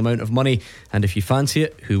eye-watering amount of money, and if you fancy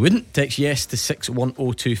it, who wouldn't? Text yes to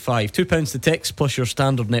 61025. £2 to text plus your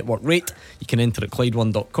standard network rate. You can enter at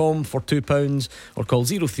Clyde1.com for £2 or call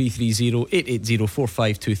 0330 880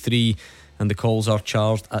 4523. And the calls are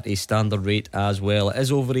charged at a standard rate as well. It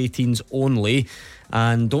is over 18s only.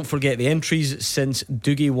 And don't forget, the entries since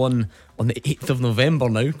Doogie won on the 8th of November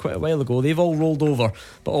now, quite a while ago, they've all rolled over,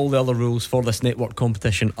 but all the other rules for this network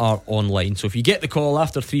competition are online. So if you get the call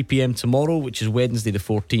after 3pm tomorrow, which is Wednesday the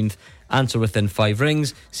 14th, answer within 5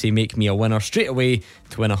 rings, say make me a winner straight away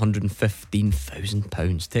to win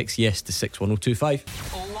 £115,000. Text yes to 61025.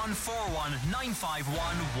 0141 951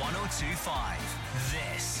 1025.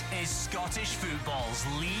 This is Scottish football's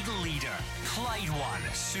league leader, Clyde One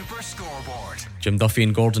Super Scoreboard. Jim Duffy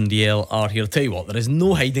and Gordon Dalziel are here. Tell you what, there is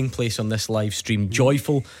no hiding place on this live stream.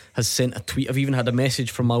 Joyful has sent a tweet. I've even had a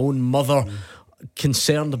message from my own mother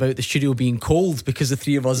concerned about the studio being cold because the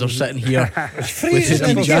three of us are sitting here with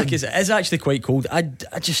deep jackets. It is actually quite cold. I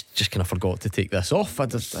just kind of forgot to take this off. I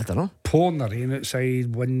don't know. Pouring the rain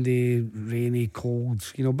outside, windy, rainy,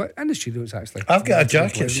 cold, but in the studio it's actually, I've got a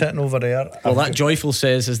jacket sitting over there. Well, that Joyful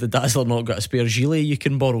says, has the Dazzler not got a spare gilet you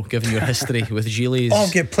can borrow, given your history with gilets?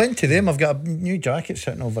 I've got plenty of them. I've got a new jacket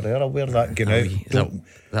sitting over there. I'll wear that going out.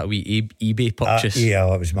 That wee eBay purchase. Yeah,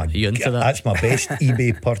 that was my. Are you into that? That's my best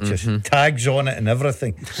eBay purchase. Tags on it and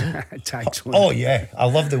everything. Tags on it. Oh yeah, I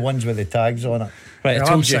love the ones with the tags on it. Right, Yeah, I told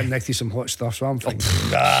I'm you. sitting next to some hot stuff, so I'm fine.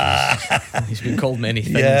 He's been called many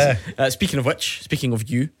things. Yeah. Speaking of which, speaking of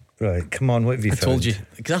you, Right, come on, what have you I found? told you,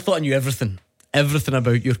 because I thought I knew everything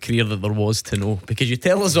about your career that there was to know, because you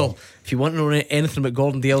tell us all. If you want to know anything about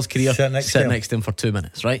Gordon Dale's career, Sit next to him for 2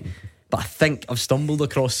 minutes, right? But I think I've stumbled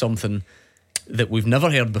across something that we've never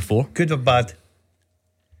heard before. Good or bad?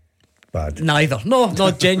 Bad. Neither. No,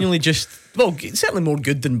 genuinely just, well, certainly more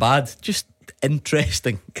good than bad. Just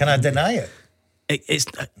interesting. Can I deny it?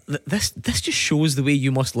 This just shows the way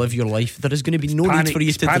you must live your life. There is going to be no need for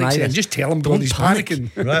you to deny this. Just tell him, Don't he's panic.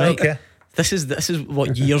 panicking. Right, okay. This is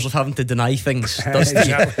what years of having to deny things does to you.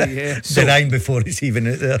 Exactly, yeah. Denying before it's even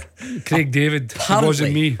out there. Craig David, it Apparently,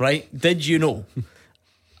 wasn't me. right? Did you know?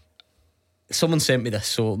 Someone sent me this,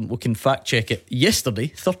 so we can fact check it. Yesterday,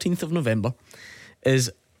 13th of November,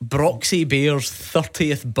 is Broxy Bear's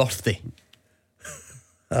 30th birthday.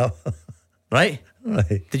 Oh. Right?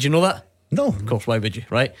 Right. Did you know that? No. Of course, why would you,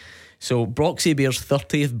 right? So, Broxy Bear's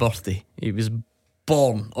 30th birthday, he was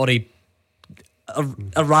born, or he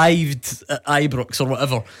arrived at Ibrox or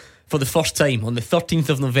whatever for the first time on the 13th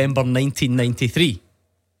of November 1993.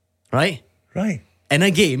 Right? Right. In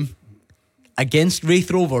a game against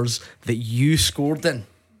Wraith Rovers that you scored in.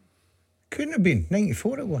 Couldn't have been.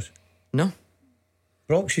 94 it was. No?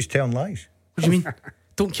 Roxy's telling lies. What do you mean?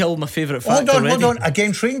 Don't kill my favourite fact Hold already. on.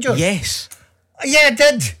 Against Rangers? Yes. Yeah, I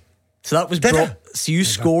did. So that was Did I? So you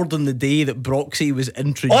scored on the day that Broxy was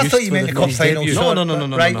introduced. Oh, I thought you for meant the cup first final. debut. Sorry.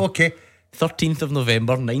 No. Right, no. okay. 13th of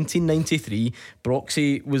November 1993,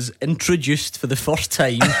 Broxy was introduced for the first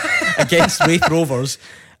time against Wraith Rovers,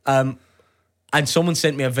 and someone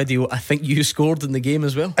sent me a video. I think you scored in the game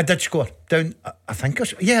as well. I did score. I think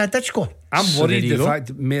I did score. I'm So worried there you the go.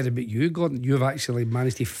 fact more about you, Gordon. You've actually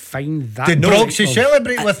managed to find that. Did Broxy of-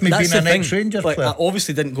 celebrate with me That's being the an thing. ex-Rangers Like, player? I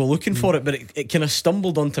obviously didn't go looking for it, but it kind of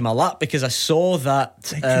stumbled onto my lap because I saw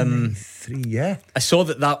that 1993, yeah. I saw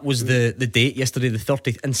that was the date yesterday, the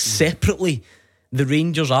 30th, and separately the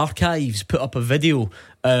Rangers archives put up a video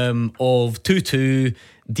of 2-2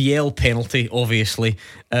 DL penalty, obviously,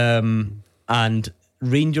 and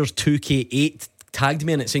Rangers 2K8 tagged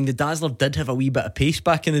me in it, saying the Dazzler did have a wee bit of pace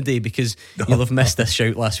back in the day, because you'll have missed this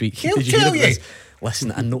shout last week. He'll Did you hear tell about you. this?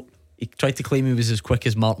 Listen, I know he tried to claim he was as quick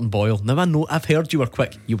as Martin Boyle. Now I know, I've heard you were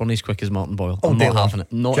quick. You weren't as quick as Martin Boyle. I'm day not long. having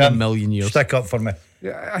it. Not Jim, in a million years. Stick up for me.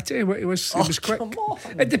 Yeah, I tell you what, it was Oh, quick. come on.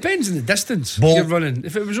 It depends on the distance Bolt. you're running.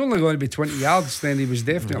 If it was only going to be 20 yards, then he was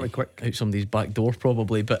definitely quick. Out somebody's back door,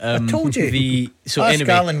 probably. But I told you. So Ask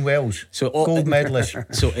anyway, Alan Wells, gold medalist.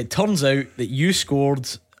 So it turns out that you scored.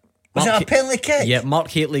 Was Mark it a penalty kick? Yeah, Mark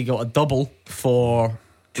Hateley got a double for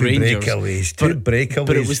Two Rangers. breakaways. But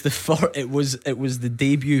it was it was the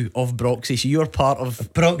debut of Broxy. So you're part of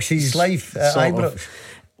Broxy's life at sort Ibrox. of,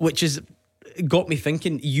 which is got me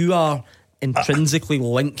thinking. You are intrinsically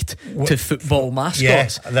linked to football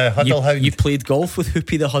mascots. Yeah, the Huddle Hound. You played golf with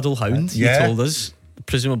Hoopy the Huddle Hound. Yeah. You told us,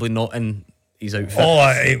 presumably not in his outfit.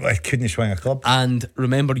 I couldn't swing a club. And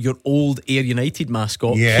remember your old Ayr United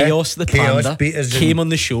mascot, Yeah, Chaos the Chaos Panda, beat us came and on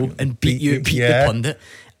the show and beat the pundit.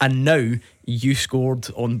 And now you scored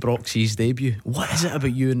on Broxy's debut. What is it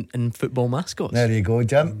about you and football mascots? There you go,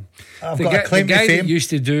 Jim. I've got a claim the to guy fame. that used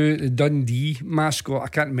to do the Dundee mascot, I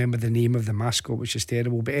can't remember the name of the mascot, which is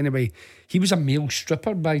terrible, but anyway, he was a male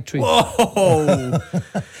stripper by trade. Whoa!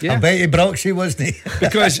 I bet he Broxy, wasn't he?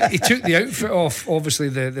 Because he took the outfit off, obviously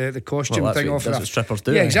the costume Well, thing off. that's what strippers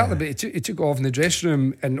do. Yeah, exactly. But he took it off in the dressing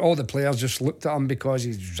room, and all the players just looked at him because he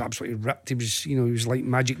was absolutely ripped. He was, he was like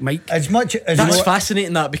Magic Mike. As much as That's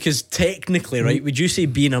fascinating, that, because technically, right, would you say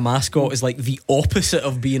being a mascot is like the opposite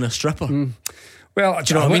of being a stripper? Well,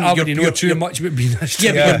 do you know what I mean? I wouldn't know too much about being a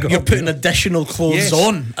stripper. Yeah, but you're putting additional clothes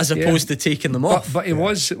on as opposed to taking them off. But he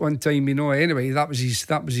was at one time, anyway, that was his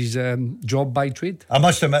job by trade. I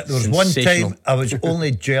must admit, there was one time I was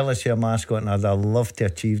only jealous of a mascot, and I'd love to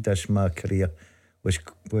achieve this in my career, was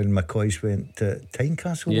when McCoy's went to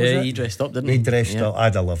Tynecastle. Yeah, was it? he dressed up, didn't he? He dressed up.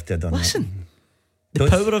 I'd have loved to have done Listen, the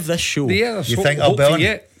power of this show. You think I'll be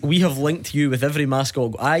on? We have linked you with every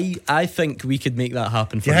mascot. I think we could make that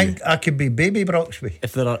happen for you. Do you think I could be Baby Broxby?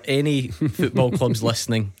 If there are any football clubs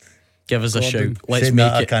listening, give us a shout. Let's Saying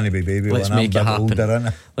make that, it. I can't be Baby. Let's when make I'm it happen. older,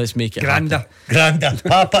 innit? Let's make it Granda. Granda.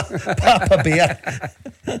 Papa Bear.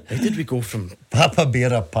 How did we go from Papa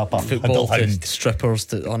Bear or Papa football to Hound? strippers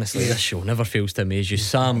to, honestly, this show never fails to amaze you.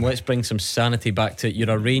 Sam, let's bring some sanity back to it. You're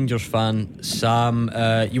a Rangers fan, Sam.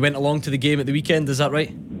 You went along to the game at the weekend, is that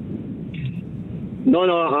right? No,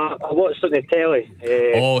 I watched it on the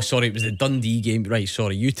telly. Oh, sorry, it was the Dundee game. Right,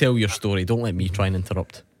 sorry, you tell your story. Don't let me try and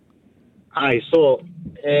interrupt. Aye, so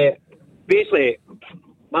basically,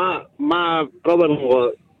 my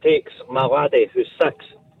brother-in-law takes my laddie, who's 6.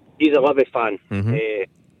 He's a Livy fan.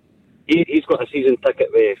 He's got a season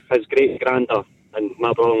ticket with his great-granda and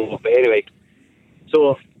my brother-in-law. But anyway,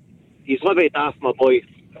 so he's Livy daft, my boy,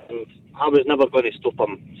 and I was never going to stop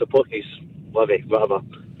him, support his Livy, whatever.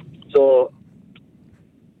 So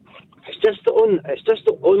it's just the own.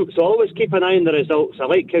 So always keep an eye on the results. I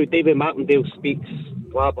like how David Martindale speaks,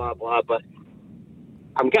 blah blah blah. But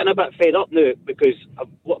I'm getting a bit fed up now because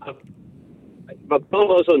my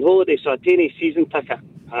brother's on holiday, so I taken his season ticket.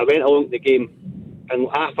 I went along to the game, and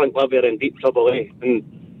I think Livy are in deep trouble. And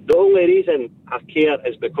the only reason I care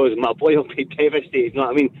is because my boy will be devastated. You know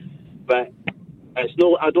what I mean? But it's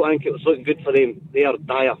no. I don't think it was looking good for them. They are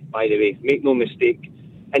dire, by the way. Make no mistake.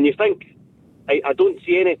 And you think. I don't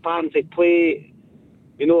see any fans they play,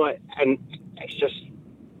 and it's just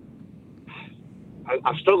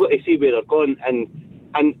I struggle to see where they're going.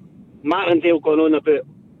 And Martindale going on about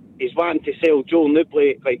he's wanting to sell Joel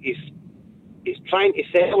Newbley, like he's trying to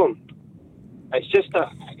sell him. It's just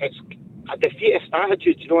it's a defeatist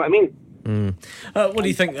attitude. You know what I mean? What do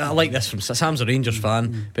you think? I like this from Sam's a Rangers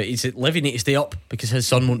fan, but he's at Livy need to stay up because his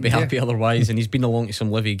son won't be happy otherwise, and he's been along to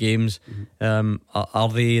some Livy games. Are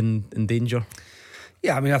they in danger?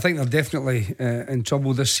 Yeah, I mean, I think they're definitely in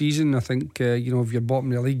trouble this season. I think if you're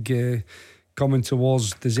bottom of the league coming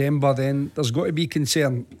towards December, then there's got to be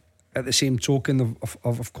concern. At the same token,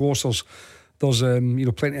 of course, there's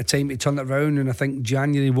plenty of time to turn it around, and I think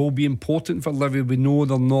January will be important for Livy. We know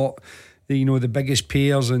they're not the biggest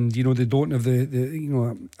payers, and they don't have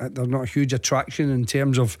they're not a huge attraction in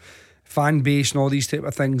terms of fan base and all these type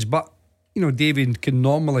of things. But David can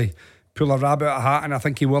normally pull a rabbit out of a hat, and I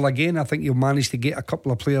think he will again. I think he'll manage to get a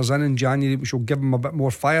couple of players in January, which will give him a bit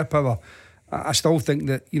more firepower. I still think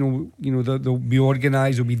that they'll be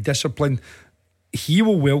organised, they'll be disciplined. He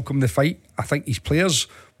will welcome the fight. I think his players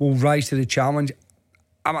will rise to the challenge.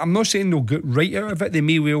 I'm not saying they'll get right out of it. They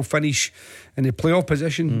may well finish in the playoff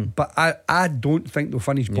position, but I don't think they'll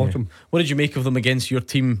finish bottom. What did you make of them against your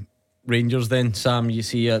team, Rangers? Then, Sam, you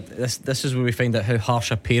see, this is where we find out how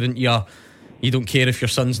harsh a parent you are. You don't care if your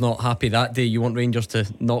son's not happy that day. You want Rangers to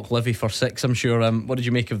knock Livy for 6, I'm sure. What did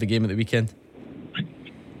you make of the game at the weekend?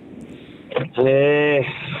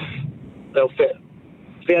 Well, from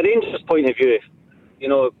a Rangers point of view,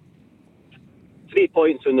 3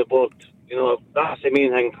 points on the board. That's the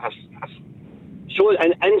main thing. Show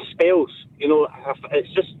in spells.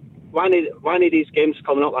 It's just one of these games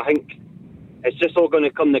coming up. I think it's just all going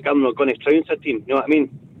to come together. We're going to trounce a team. You know what I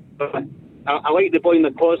mean? But I like the boy in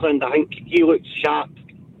the Causland. I think he looks sharp.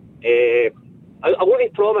 I want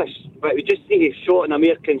to promise, but we just need to show it on a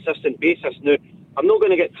more consistent basis. Now, I'm not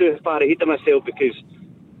going to get too far ahead of myself because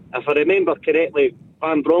if I remember correctly,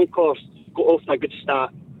 Van Bronckhorst got off to a good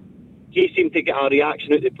start. He seemed to get a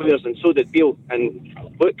reaction out of the players, and so did Beale. And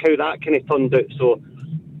look how that kind of turned out. So,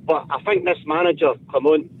 but I think this manager, come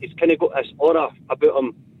on, he's kind of got this aura about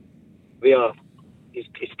him where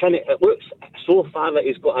he's kind of. It looks so far that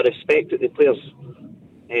he's got a respect that the players.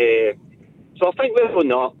 So I think we're on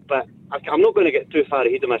that, but I'm not going to get too far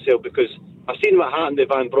ahead of myself because I've seen what happened to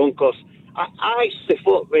Van Bronckhorst. I actually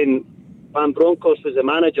thought when Van Bronckhorst was the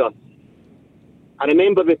manager, I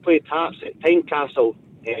remember we played Hearts at Tynecastle.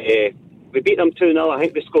 We beat them 2-0. I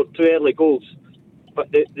think we scored 2 early goals.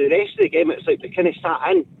 But the rest of the game, it's like they kind of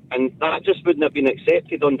sat in, and that just wouldn't have been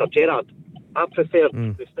accepted under Gerrard. I preferred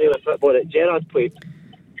the style of football that Gerrard played.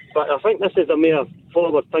 But I think this is a more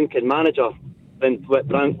forward-thinking manager than what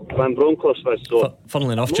Van Bronckhorst was. So,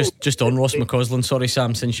 funnily enough, just on Ross McCausland, sorry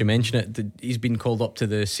Sam, since you mention it, he's been called up to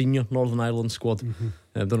the senior Northern Ireland squad.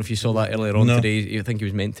 I don't know if you saw that earlier on today. I think he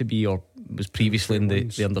was meant to be, or was previously in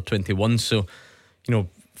the under-21. So,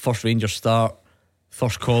 first Rangers start,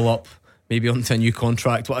 first call up, maybe onto a new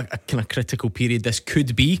contract. What a kind of critical period this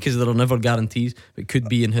could be, because there are never guarantees. It could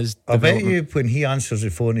be in his I bet you when he answers the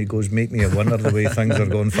phone he goes, make me a winner, the way things are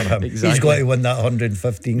going for him. Exactly. He's got to win that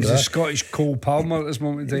 115 He's grand. a Scottish Cole Palmer at this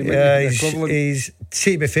moment in time. Yeah, he's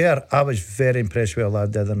to be fair, I was very impressed with a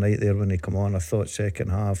lad the other night there when he come on. I thought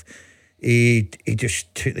second half he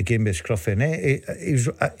just took the game by the scruff of the neck. He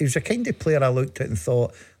was a kind of player I looked at and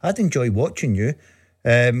thought, I'd enjoy watching you.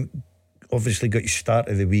 Obviously got his start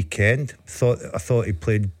of the weekend. I thought he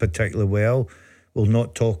played particularly well. We'll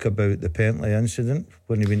not talk about the penalty incident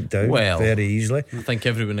when he went down very easily. I think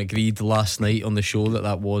everyone agreed last night on the show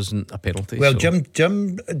that wasn't a penalty. Well, Jim, did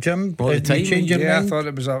you change your mind? I thought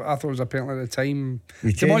it was a penalty at the time. To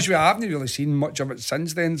be honest with you, I haven't really seen much of it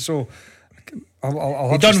since then. So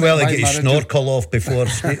I'll he done well to get his snorkel off before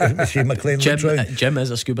see McLean. Jim is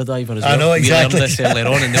a scuba diver as well. I know, exactly. We learned this earlier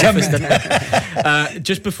on in the office, didn't we?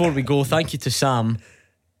 Just before we go, thank you to Sam.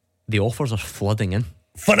 The offers are flooding in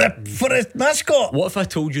for a mascot. What if I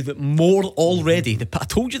told you that I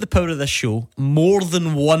told you the power of this show, more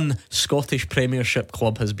than one Scottish Premiership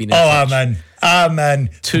club has been in touch. I'm in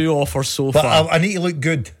 2 offers so far. I need to look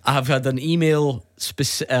good. I have had an a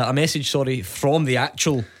message from the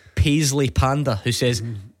actual Paisley Panda, who says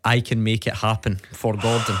I can make it happen for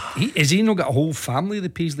Gordon. Has he not got a whole family, the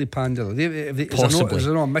Paisley Panda? Possibly. Is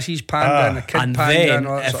there not a Mrs. Panda and a kid and Panda? Then, and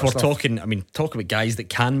all that if sort we're of stuff? talking, talk about guys that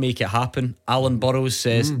can make it happen. Alan Burrows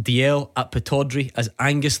says DL at Pittodrie as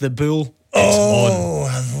Angus the Bull.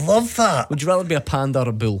 I love that. Would you rather be a panda or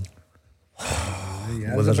a bull?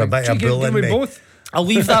 Well, there's a bit of bull in me. Both? I'll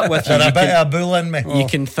leave that with you. There's a bit of bull in me. You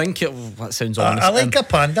can think it. That sounds honest. I like a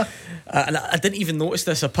panda. And I didn't even notice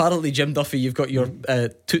this. Apparently, Jim Duffy, you've got your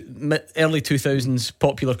early 2000s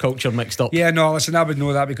popular culture mixed up. Yeah, no, listen, I would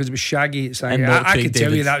know that because it was Shaggy. I could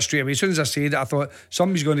tell you that straight away. As soon as I said it, I thought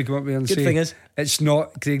somebody's going to come up with me and Good say, thing is, it's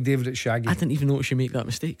not Craig David, it's Shaggy. I didn't even notice you make that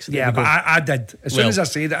mistake. So yeah, but I did. As soon as I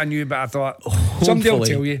said it, I knew, but I thought, somebody will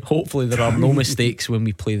tell you. Hopefully, there are no mistakes when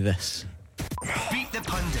we play this. Beat the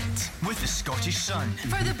Pundit with the Scottish Sun.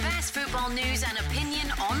 For the best football news and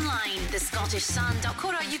opinion online,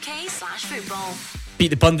 thescottishsun.co.uk/football. Beat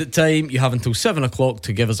the Pundit time. You have until 7 o'clock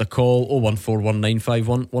to give us a call.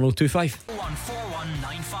 0141951 1025.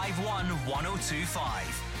 0141951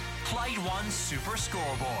 1025. Clyde 1 Super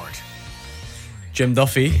Scoreboard. Jim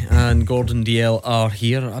Duffy and Gordon Dalziel are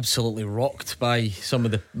here, absolutely rocked by some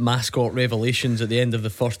of the mascot revelations at the end of the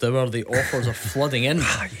first hour. The offers are flooding in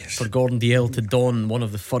for Gordon Dalziel to don one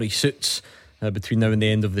of the furry suits between now and the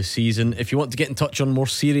end of the season. If you want to get in touch on more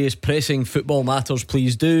serious, pressing football matters,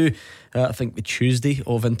 please do. I think the Tuesday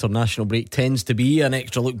of international break tends to be an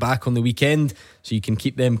extra look back on the weekend, so you can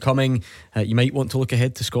keep them coming. You might want to look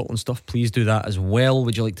ahead to Scotland stuff. Please do that as well.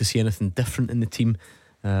 Would you like to see anything different in the team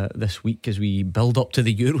this week as we build up to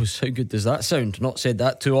the Euros? How good does that sound? Not said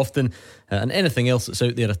that too often. And anything else that's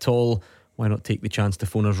out there at all, why not take the chance to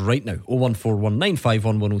phone us right now?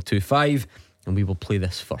 0141951 1025, and we will play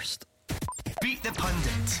this first. Beat the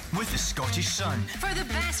Pundit with the Scottish Sun. For the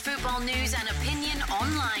best football news and opinion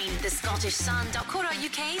online,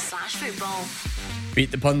 thescottishsun.co.uk/football.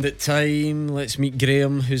 Beat the Pundit time. Let's meet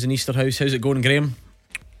Graham, who's in Easterhouse. How's it going, Graham?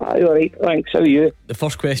 Hi, alright, thanks. How are you? The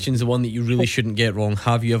first question's the one that you really shouldn't get wrong.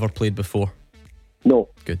 Have you ever played before? No.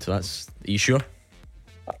 Good. So are you sure?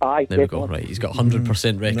 Aye. There we go. Right, he's got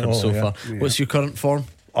 100% record so far. Yeah. What's your current form?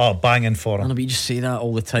 Oh, banging for him. I know, but you just say that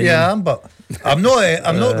all the time. Yeah, but I'm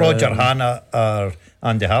not Roger Hanna or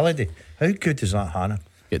Andy Halliday. How good is that Hanna?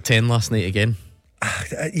 Got 10 last night again.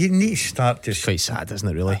 You need to start to. It's quite sad, isn't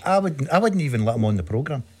it? Really. I wouldn't even let him on the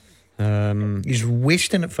programme. He's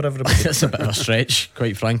wasting it for everybody. That's a bit of a stretch,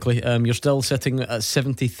 quite frankly. You're still sitting at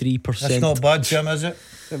 73%. That's not bad, Jim, is it?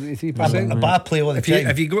 73%. But I play all the time.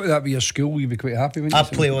 If you go to that with your school, you'd be quite happy. I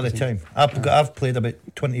play all the time. I've played about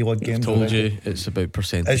 20 odd games. Told already. you it's about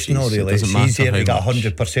percentage. It's not really. It's easier to get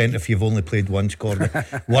 100% if you've only played once, Gordon.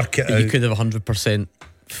 Work it out. You could have 100%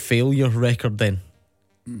 failure record then.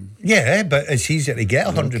 Yeah, but it's easier to get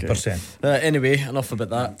 100%. Anyway, enough about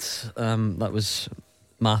that. That was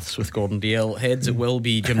maths with Gordon DL. Heads it will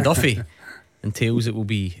be Jim Duffy, and tails it will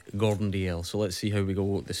be Gordon DL. So let's see how we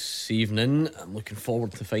go this evening. I'm looking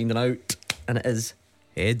forward to finding out. And it is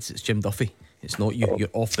heads, it's Jim Duffy. It's not you, you're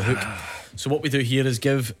off the hook. So what we do here is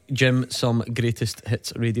give Jim some greatest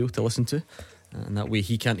hits radio to listen to, and that way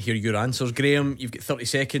he can't hear your answers. Graham, you've got 30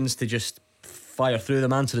 seconds to just fire through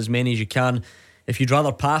them, answer as many as you can. If you'd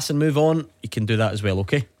rather pass and move on, you can do that as well,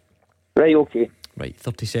 okay? Right, okay. Right,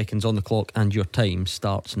 30 seconds on the clock and your time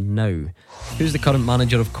starts now. Who's the current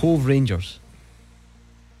manager of Cove Rangers?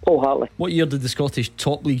 Paul Hartley. What year did the Scottish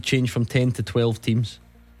Top League change from 10 to 12 teams?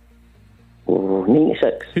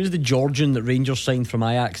 96. Who's the Georgian that Rangers signed from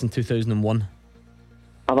Ajax in 2001?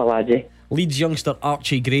 Avaladze. Leeds youngster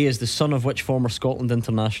Archie Gray is the son of which former Scotland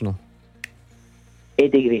international?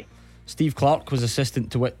 Eddie Gray. Steve Clarke was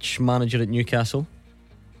assistant to which manager at Newcastle?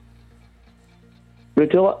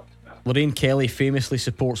 Rutula. Lorraine Kelly famously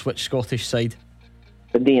supports which Scottish side?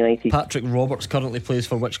 Dundee United. Patrick Roberts currently plays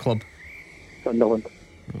for which club? Sunderland.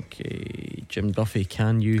 Okay, Jim Duffy,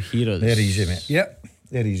 can you hear us? They're easy, mate. Yep.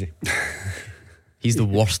 They're easy. He's the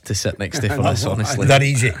worst to sit next to for this, honestly. They're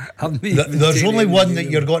easy. There's only one that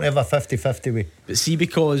you're going to have a 50-50 with. But see,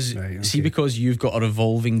 because you've got a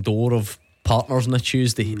revolving door of partners on a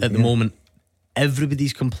Tuesday at the moment,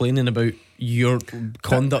 everybody's complaining about your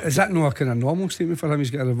conduct. Is that not a kind of normal statement for him?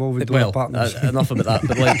 He's got a revolving door of partners. Enough about that.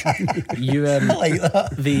 But like you, I like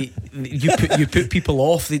that. you put people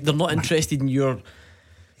off. They're not interested in your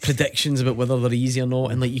predictions about whether they're easy or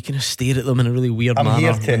not, and like you kind of stare at them in a really weird manner. I'm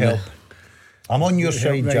here to help. I'm on your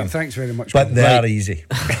side, right, Jim. thanks very much. But they are easy.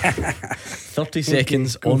 30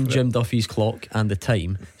 seconds on Jim Duffy's clock, and the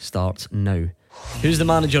time starts now. Who's the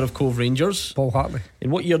manager of Cove Rangers? Paul Hartley. In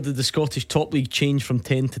what year did the Scottish Top League change from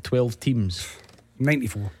 10 to 12 teams?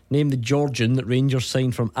 94. Name the Georgian that Rangers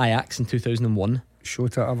signed from Ajax in 2001.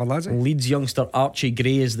 Shota Avaladze. Leeds youngster Archie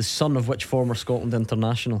Gray is the son of which former Scotland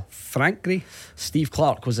international? Frank Gray. Steve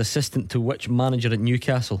Clarke was assistant to which manager at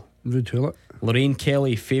Newcastle? Rutula. Lorraine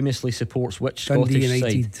Kelly famously supports which Dundee Scottish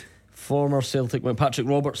United. side? Former Celtic. Patrick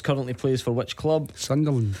Roberts currently plays for which club?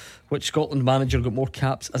 Sunderland. Which Scotland manager got more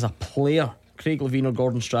caps as a player? Craig Levein or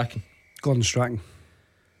Gordon Strachan? Gordon Strachan.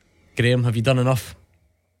 Graham, have you done enough?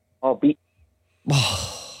 Oh, beat.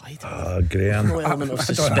 Graham. No element of I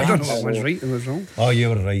suspense. don't know what was right and what was wrong. Oh, you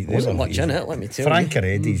were right. There wasn't much in it, let me tell Frank you. or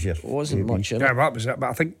Eddie's your Wasn't much in Yeah, it. that was it. But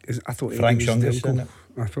I thought Frank's he was youngest, the uncle.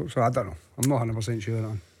 isn't I thought so. I don't know. I'm not 100% sure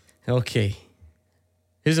on. Okay.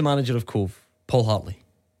 Who's the manager of Cove? Paul Hartley.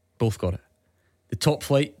 Both got it. The top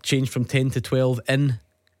flight changed from 10 to 12 in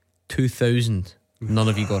 2000. None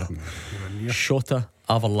of you got it. Shota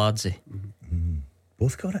Avaladze.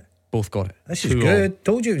 Both got it. Both got it. This is 2-2. good.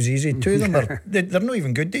 Told you it was easy. Two of them are they're not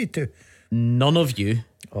even good, day two. None of you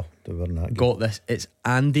they weren't that good. got this. It's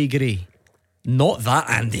Andy Gray. Not that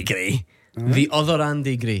Andy Gray. The other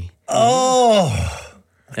Andy Gray. Oh,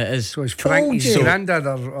 It is. So is Frank his So- granddad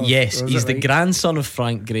or Yes, or is he's it the right? grandson of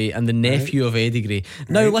Frank Gray and the nephew of Eddie Gray.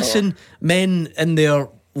 Now listen, men in their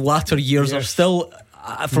latter years are Yes. still,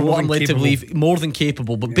 from More what I'm than led to capable. believe, more than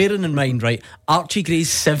capable. But bearing in mind, right, Archie Gray's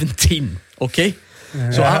 17, okay?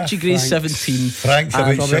 So Archie Gray's Frank's- 17. Frank's and-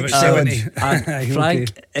 about Probably 6'7". and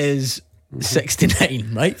Frank is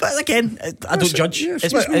 69, right? But again, I don't judge. yes,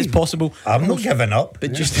 It's, it's it's fine. possible. I'm not giving up.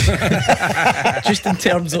 But just just in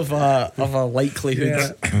terms of a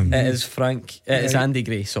likelihood, it is Frank. It is Andy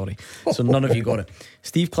Gray. Sorry, so none of you got it.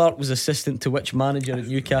 Steve Clarke was assistant to which manager at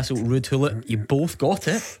Newcastle? Ruud Hullet. You both got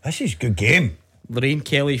it. This is a good game. Lorraine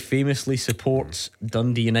Kelly famously supports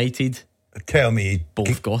Dundee United. Tell me,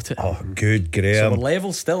 Both got it. oh, good, So Graham. we're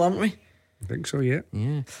level still, aren't we? I think so, yeah.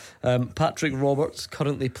 Yeah. Patrick Roberts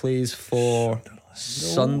currently plays for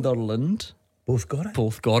Sunderland. Both got it.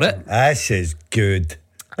 Both got it. This is good.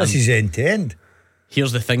 This is end to end.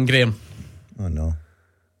 Here's the thing, Graham. Oh no.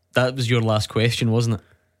 That was your last question, wasn't it?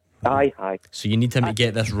 Aye. So you need him to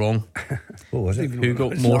get this wrong. What was it? Who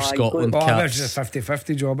got more Aye, Scotland Oh, this is caps? a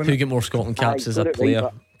 50-50 job, Who isn't it? get more Scotland caps Aye, as a got it right, player?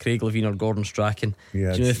 but- Craig Levein or Gordon Strachan? Yeah, Do you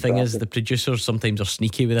know the it's thing is, Strachan. the producers sometimes are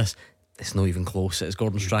sneaky with this. It's not even close. It's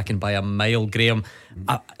Gordon Strachan by a mile, Graham.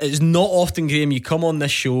 It's not often, Graham, you come on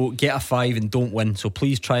this show, get a 5 and don't win. So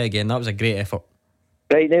please try again. That was a great effort.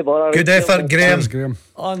 Right, no bother. Good effort, Graham. Thanks, Graham.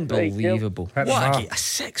 Unbelievable. Hit the What mark. a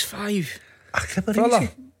 6-5. Ah, they were Fella. easy.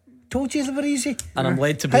 Told you they were easy. And I'm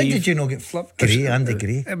led to How believe. did you not get Gray, Andy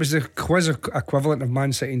Gray? It was the quiz equivalent of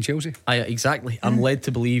Man City and Chelsea. Exactly. I'm led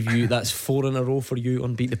to believe you. That's 4 in a row for you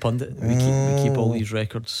on Beat the Pundit. We keep all these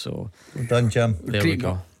records. So well done, Jim. There we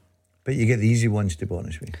go. But you get the easy ones, to be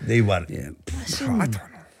honest with you. They weren't. Yeah. I don't know.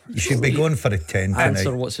 You should be going for a 10 Answer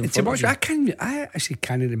tonight. what's in front of you. I actually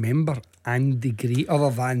can't remember Andy Gray other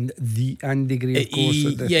than the Andy Gray, of course.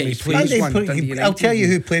 He played. I'll tell you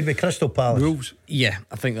who played with Crystal Palace. Wolves. Yeah,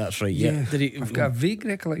 I think that's right. Yeah. I've got a vague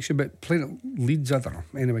recollection, but playing at Leeds, I don't know.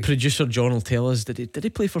 Anyway, Producer John will tell us. Did he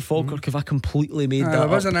play for Falkirk? Have I completely made that there up?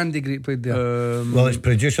 was an Andy Gray played there. Well, it's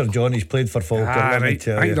producer John. He's played for Falkirk. Let me Right.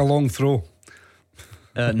 tell I think you. the long throw.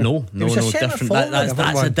 No, was a centre different. forward.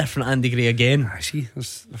 That's a different Andy Gray again. I see.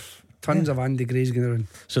 There's tons of Andy Grays going around.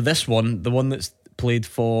 So this one, the one that's played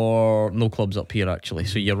for no clubs up here actually.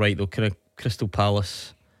 So you're right though. Crystal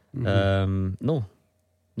Palace. No,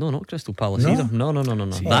 not Crystal Palace either. No.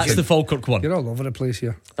 That's the Falkirk one. You're all over the place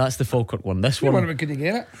here. That's the Falkirk one. This You one. want to get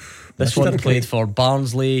it? This one played for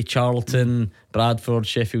Barnsley, Charlton, Bradford,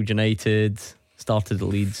 Sheffield United. Started at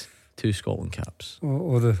Leeds. 2 Scotland caps.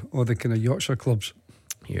 Or the kind of Yorkshire clubs.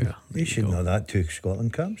 Yeah, You should know that. 2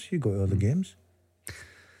 Scotland caps. You got all the games.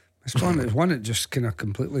 It's one that just kind of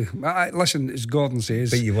completely. Listen, as Gordon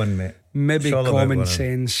says, But you won, mate. maybe It's all about common winning.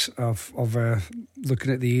 sense of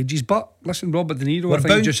looking at the ages. But listen, Robert De Niro, We're I think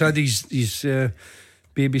bound- just had his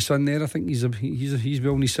baby son there. I think he's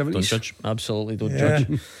well in his 70s. Don't judge. Absolutely don't Yeah.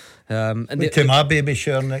 judge. And Wait to my baby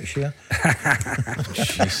shower next year.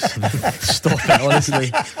 Stop it,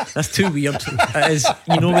 honestly. That's too weird. It is.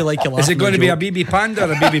 You know we like a laugh. Is it going to be a baby panda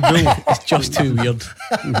or a baby bull? It's just too weird.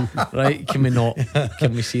 Right? Can we not?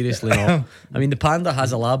 Can we seriously not? I mean, the panda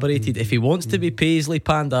has elaborated. If he wants to be Paisley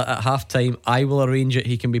Panda at half time, I will arrange it.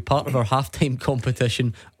 He can be part of our half time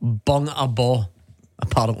competition. Bung a ball.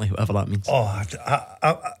 Apparently, whatever that means. Oh,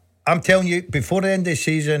 I'm telling you, before the end of the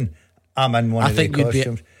season, I'm in one I of the think you'd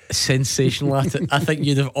costumes. be sensational at it. I think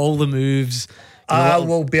you'd have all the moves. I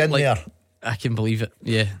will be in like, there. I can believe it.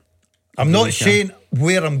 Yeah. I'm You not really saying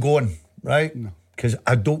where I'm going, right? Because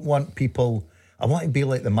I don't want people. I want to be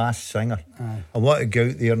like the Masked Singer. I want to go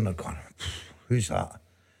out there and they're going, who's that?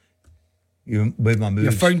 You with my moves.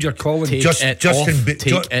 You found your calling. Take Just- it Justin off. Be-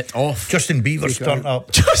 Take Ju- it off. Justin Bieber's Take it turned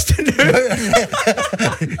up. Justin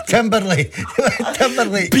Timberlake.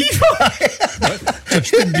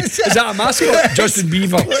 Is that a mascot? Justin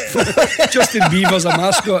Beaver. Justin Beaver's a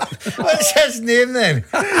mascot. What's his name then?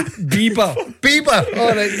 Bieber. Bieber.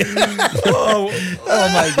 All right. Oh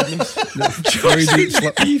my goodness.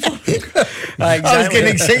 I was getting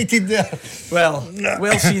excited there. Well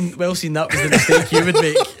seen. That was the mistake you would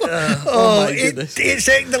make. Oh my goodness. 8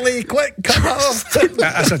 second delay. Quick, cut it off.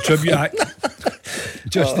 That's a tribute act.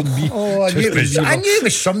 Justin Bieber. Oh, I knew it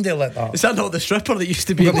was somebody like that. Is that not the stripper that used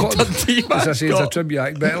to be in the Dundee As I say, it's a mascot? tribute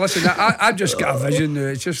act. But listen, I just got a vision now.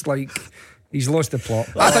 It's just like he's lost the plot.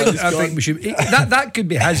 I think we should. That could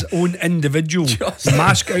be his own individual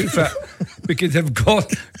mask outfit. We could have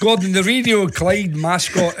Gordon, the radio Clyde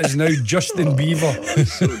mascot is now Justin Bieber.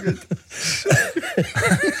 So good.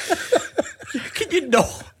 Can you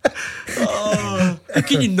not? How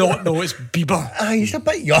can you not know it's Bieber? He's a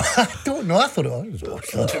bit young. I don't know. I thought it was.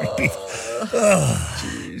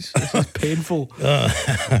 Jeez, this is painful.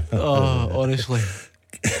 Honestly.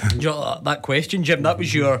 You know, that question, Jim,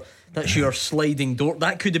 that's your sliding door.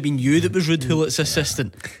 That could have been you that was Ruud Hullet's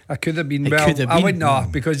assistant. I could have been. It Well, could have I been. wouldn't know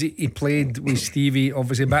because he played with Stevie,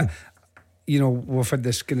 obviously. But you know, we've had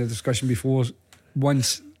this kind of discussion before.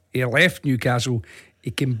 Once he left Newcastle,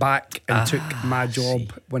 he came back and took my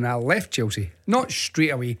job when I left Chelsea. Not straight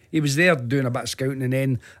away. He was there doing a bit of scouting, and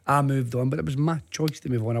then I moved on. But it was my choice to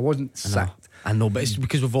move on. I wasn't sacked. I know, but it's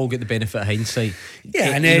because we've all got the benefit of hindsight. Yeah,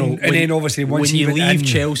 and then obviously once when you he went leave in-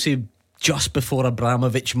 Chelsea just before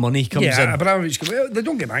Abramovich money comes in. Abramovich came in. They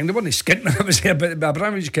don't get mind. They weren't skint when I was here, but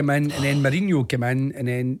Abramovich came in, and then Mourinho came in, and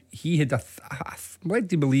then he had I'm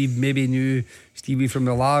led to believe maybe knew Stevie from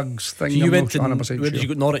the Lags thing. So you I'm went not to 100% where did sure.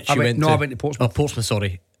 you go? Norwich. I You went to Portsmouth. Oh, Portsmouth.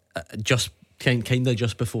 Sorry, just kind of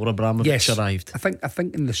just before Abramovich arrived. I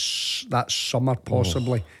think in that summer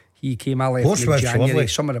possibly. He came. I left Portsmouth's in January. lovely.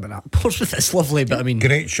 Somewhere about that. Portsmouth is lovely, but I mean,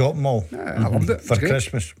 Great shopping mall. I loved it. For It's great.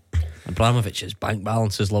 Christmas. Abramovich's bank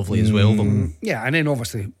balance is lovely as well, though. Yeah, and then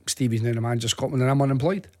obviously Stevie's now the manager of Scotland, and I'm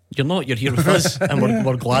unemployed. You're not. You're here with us, and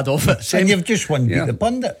we're glad of it. And you've just won Beat the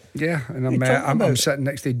Pundit. Yeah, and What are you talking I'm about? sitting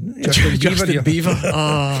next to Justin Bieber.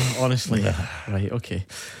 Bieber. Honestly, right, okay.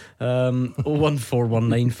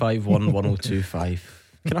 01419511025.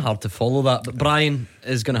 Kind of hard to follow that, but Brian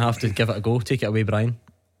is going to have to give it a go. Take it away, Brian.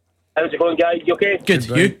 How's it going, guys? You okay? Good.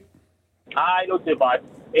 You? Aye, not too bad.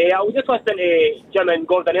 I was just listening to Jim and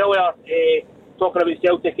Gordon earlier talking about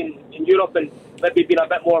Celtic in Europe and maybe being a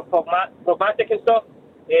bit more pragmatic and stuff.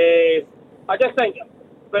 I just think,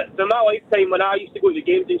 but in my lifetime, when I used to go to the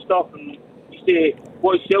games and stuff and used to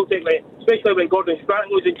watch Celtic, especially when Gordon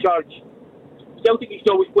Scranton was in charge, Celtic used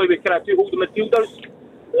to always play with kind of two holding midfielders,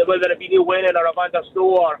 whether it be Neil Lennon or Evander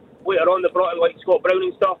Snow, or later on they brought in like Scott Brown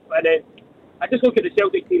and stuff. And then I just look at the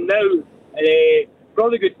Celtic team now, and for all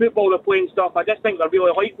the good football they're playing stuff, I just think they're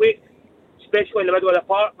really lightweight, especially in the middle of the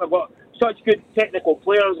park. They've got such good technical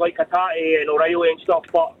players like Hatate and O'Reilly and stuff,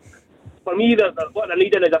 but for me, what they're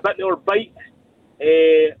needing is a bit more bite.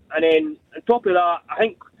 And then on top of that, I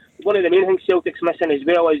think one of the main things Celtic's missing as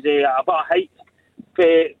well is a bit of height.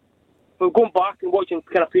 From going back and watching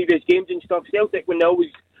kind of previous games and stuff, Celtic, when they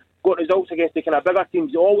always got results against the kind of bigger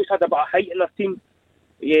teams, they always had a bit of height in their team.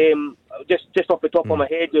 Just off the top of my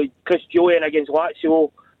head, Chris Julian against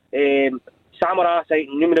Lazio, Samaras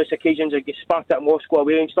on numerous occasions get sparked at Moscow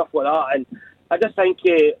away and stuff like that. And I just think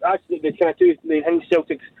that's the kind of two main things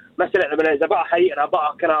Celtic's missing at the minute. Is a bit of height and a bit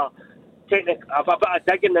of kind of technique, a bit of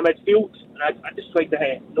dig in the midfield. And I just like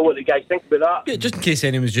to know what the guys think about that. Yeah, just in case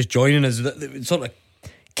anyone's just joining us, it sort of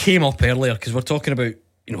came up earlier because we're talking about,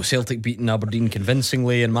 you know, Celtic beating Aberdeen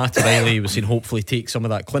convincingly, and Matt O'Reilly was saying hopefully take some of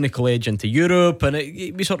that clinical edge into Europe, and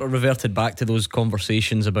we sort of reverted back to those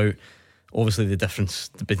conversations about obviously the difference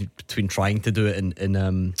between trying to do it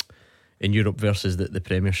in Europe versus the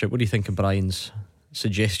Premiership. What do you think of Brian's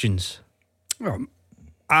suggestions? Well,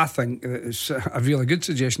 I think it's a really good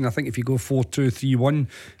suggestion. I think if you go 4-2-3-1,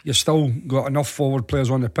 you've still got enough forward players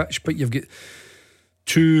on the pitch, but you've got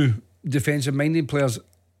two defensive minded players.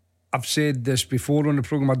 I've said this before on the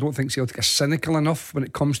programme, I don't think Celtic are cynical enough when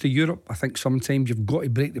it comes to Europe. I think sometimes you've got to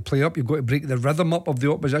break the play up, you've got to break the rhythm up of the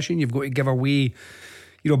opposition, you've got to give away,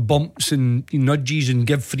 you know, bumps and nudges and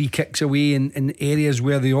give free kicks away in areas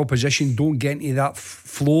where the opposition don't get into that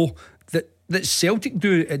flow that Celtic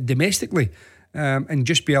do domestically, and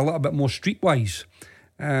just be a little bit more streetwise.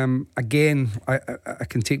 Again, I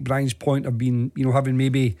can take Brian's point of being, you know, having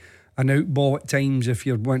maybe an out ball at times if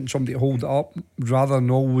you're wanting somebody to hold it up rather than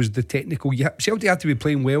always the technical. Celtic have to be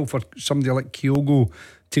playing well for somebody like Kyogo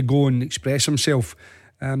to go and express himself.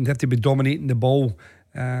 They have to be dominating the ball,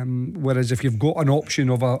 whereas if you've got an option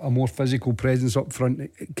of a more physical presence up front,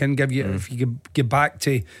 it can give you, if you get back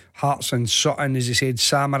to Hearts and Sutton, as you said,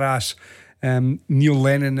 Samaras, Neil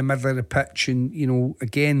Lennon in the middle of the pitch, and you know,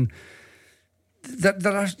 again,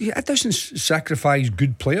 it doesn't sacrifice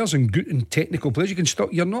good players and good and technical players.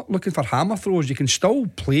 You're not looking for hammer throws. You can still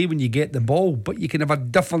play when you get the ball, but you can have a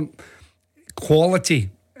different quality.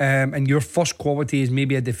 And your first quality is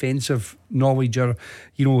maybe a defensive knowledge, or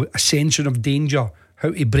you know, a sense of danger, how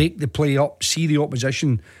to break the play up, see the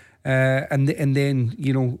opposition, and then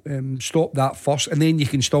you know, stop that first, and then you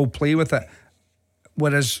can still play with it.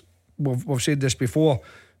 Whereas we've said this before,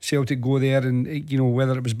 Celtic go there and, you know,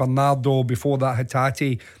 whether it was Bernardo, before that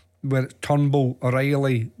Hatate, where Turnbull,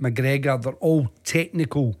 O'Reilly, McGregor, they're all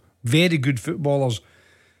technical, very good footballers.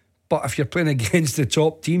 But if you're playing against the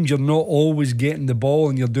top teams, you're not always getting the ball,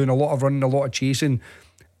 and you're doing a lot of running, a lot of chasing.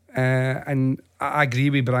 And I agree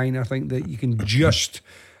with Brian. I think that you can just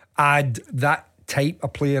add that type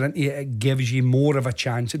of player into it. It gives you more of a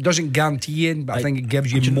chance. It doesn't guarantee it, but I think it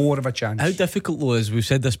gives you more of a chance. How difficult though is, we've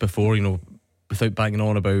said this before, you know, without banging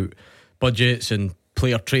on about budgets and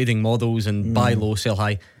player trading models and buy low, sell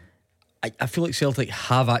high, I feel like Celtic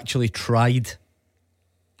have actually tried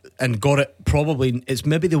and got it. Probably it's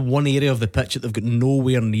maybe the one area of the pitch that they've got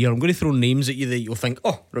nowhere near. I'm going to throw names at you that you'll think,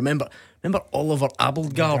 oh, remember Oliver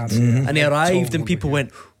Abildgaard, and he arrived and people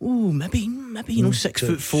went, oh, maybe you know,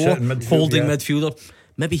 6'4", holding midfielder,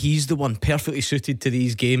 maybe he's the one perfectly suited to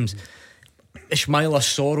these games. Ishmael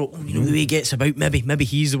Assoro, you know, the way he gets about, maybe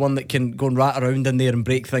he's the one that can go and rat around in there and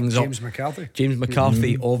break things up. James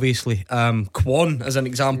McCarthy, obviously. Kwon, as an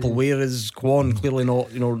example, where is Kwon? Clearly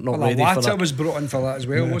not ready for that. Was brought in for that as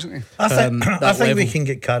well, wasn't he? I think we can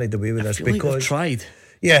get carried away with this because we've tried.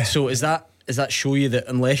 Yeah. So does that show you that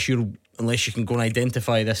unless you can go and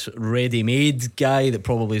identify this ready-made guy, that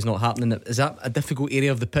probably is not happening? Is that a difficult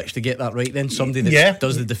area of the pitch to get that right then? Somebody that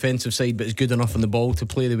does the defensive side but is good enough on the ball to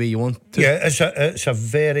play the way you want to? Yeah, it's a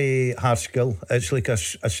very hard skill. It's like a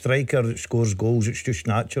striker that scores goals. It's just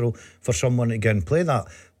natural for someone to get and play that.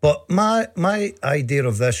 But my idea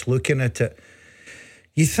of this, looking at it,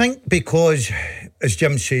 you think, because as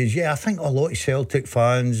Jim says, I think a lot of Celtic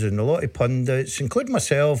fans and a lot of pundits, including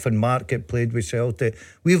myself and Mark, that played with Celtic,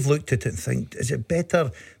 we've looked at it and think, is it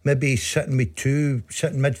better maybe sitting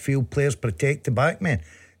midfield players protect the back men?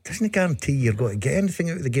 doesn't guarantee you're going to get anything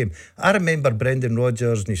out of the game. I remember Brendan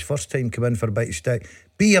Rodgers in his first time come in for a bite of stick,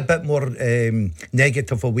 be a bit more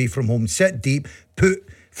negative away from home, sit deep, put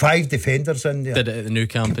 5 defenders in there. Did it at the new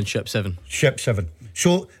camp in Ship 7.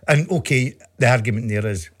 So, and okay, the argument there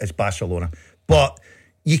is Barcelona, but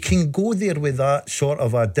you can go there with that sort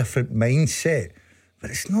of a different mindset. But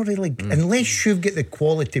it's not really, unless you've got the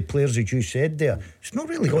quality players as you said there, it's not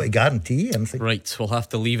really going to guarantee anything. Right, we'll have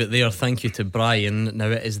to leave it there. Thank you to Brian. Now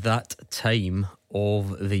it is that time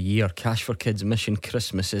of the year. Cash for Kids Mission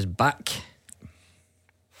Christmas is back.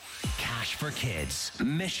 Cash for Kids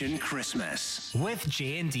Mission Christmas with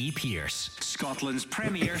J&D Pierce, Scotland's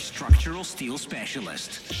premier structural steel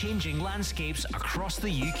specialist, changing landscapes across the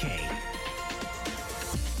UK.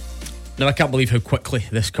 Now I can't believe how quickly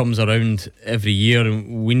this comes around every year,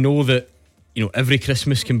 and we know that, you know, every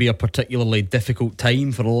Christmas can be a particularly difficult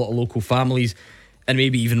time for a lot of local families, and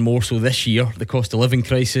maybe even more so this year. The cost of living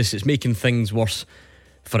crisis is making things worse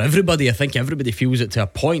for everybody. I think everybody feels it to a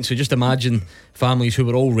point. So just imagine families who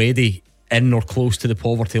were already in or close to the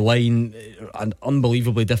poverty line, an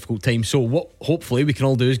unbelievably difficult time. So what hopefully we can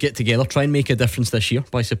all do is get together, try and make a difference this year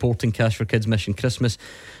by supporting Cash for Kids Mission Christmas.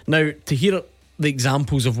 Now, to hear the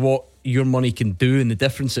examples of what your money can do and the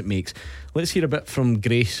difference it makes, let's hear a bit from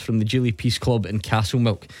Grace from the Gilly Peace Club in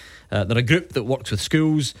Castlemilk. They're a group that works with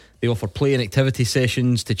schools. They offer play and activity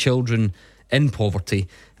sessions to children in poverty,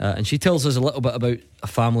 and she tells us a little bit about a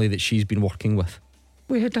family that she's been working with.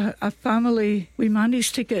 We had a family. We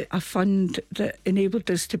managed to get a fund that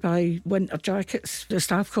enabled us to buy winter jackets. The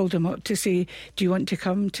staff called them up to say, do you want to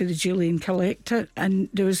come to the Julie and collect it? And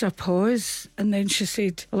there was a pause, and then she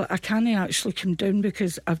said, well, I can't actually come down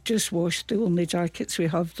because I've just washed the only jackets we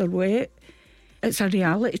have, they're wet. It's a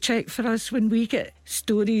reality check for us when we get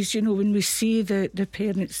stories, you know, when we see the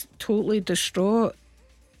parents totally distraught.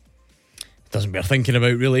 Doesn't bear thinking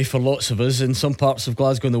about, really, for lots of us. In some parts of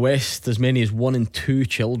Glasgow and the West, as many as 1 in 2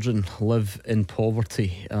 children live in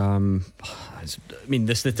poverty. I mean,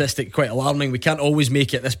 the statistic quite alarming. We can't always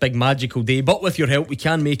make it this big magical day, but with your help we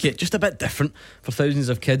can make it just a bit different for thousands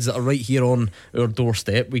of kids that are right here on our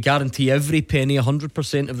doorstep. We guarantee every penny,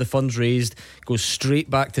 100% of the funds raised goes straight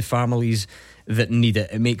back to families that need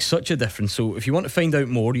it. It makes such a difference. So if you want to find out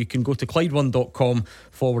more, you can go to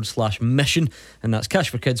Clyde1.com/mission, and that's Cash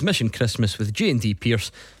for Kids Mission Christmas with J&D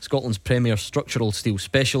Pierce, Scotland's premier structural steel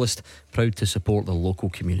specialist, proud to support the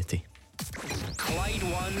local community. Clyde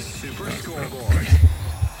One Super Scoreboard.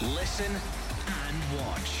 Listen and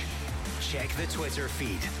watch. Check the Twitter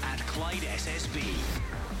feed at Clyde SSB.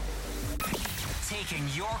 Taking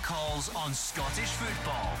your calls on Scottish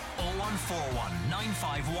football. 0141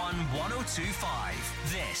 951 1025.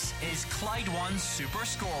 This is Clyde One Super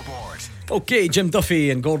Scoreboard. Okay, Jim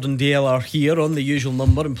Duffy and Gordon Dalziel are here on the usual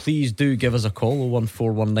number, and please do give us a call,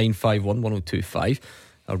 0141 951 1025.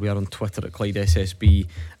 Or we are on Twitter at Clyde SSB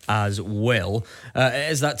as well.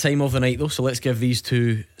 It is that time of the night though, so let's give these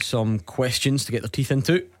two some questions to get their teeth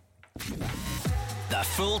into. The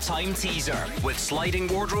full-time teaser with Sliding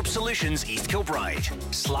Wardrobe Solutions East Kilbride.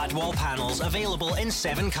 Slat wall panels available in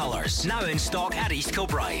 7 colours. Now in stock at East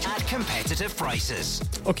Kilbride at competitive prices.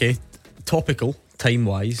 Okay, topical,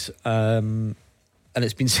 time-wise, and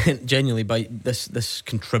it's been sent genuinely by this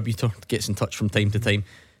contributor that gets in touch from time to time,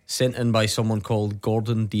 sent in by someone called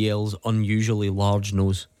Gordon Dalziel's Unusually Large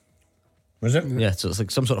Nose. Was it? Yeah, so it's like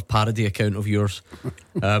some sort of parody account of yours.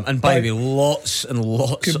 And by the way, lots and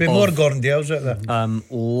lots could be of more Gordon Dalziels out there.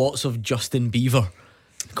 Lots of Justin Bieber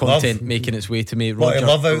content making its way to me.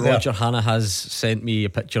 Roger Hannah has sent me a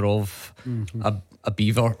picture of a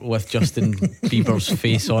beaver with Justin Bieber's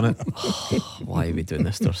face on it. Oh, why are we doing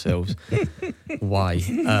this to ourselves? Why?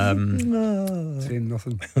 Saying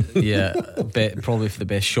nothing. Yeah, probably for the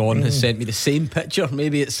best. Sean has sent me the same picture.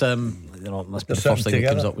 Maybe it's it must be the first thing that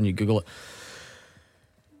comes up when you Google it.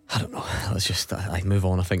 I don't know. Let's just I move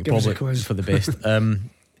on. I think probably for the best.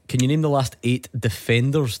 Can you name the last 8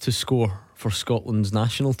 defenders to score for Scotland's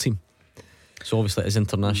national team? So obviously it is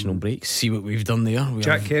international break. See what we've done there.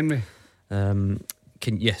 Jack Henry. So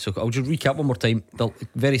I'll just recap one more time.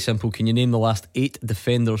 Very simple. Can you name the last 8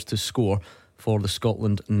 defenders to score for the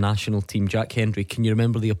Scotland national team? Jack Henry. Can you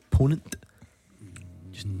remember the opponent?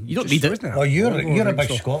 You don't need it. Oh, you're a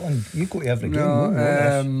big Scotland. You go to every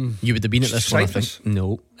game. You would have been at this one, I think.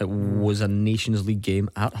 No, it was a Nations League game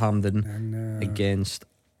at Hampden against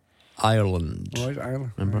Ireland. Oh,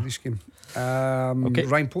 Ireland. Remember this game? Okay.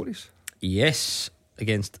 Ryan Porteous. Yes,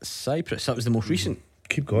 against Cyprus. That was the most recent.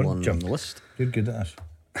 Keep going, Jim. On the list. You're good at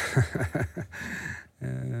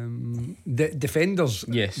this. Defenders.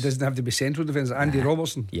 Yes. Doesn't have to be central defenders. Andy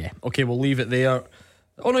Robertson. Yeah. Okay, we'll leave it there.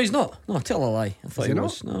 Oh no, he's not. No, tell a lie. I thought Is he he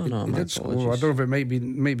was. not? No, He my did score. I apologies. don't know if it might be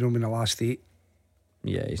not in the last 8.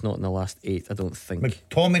 Yeah, he's not in the last 8, I don't think.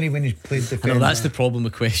 McTominay, when he's played I defender. know that's the problem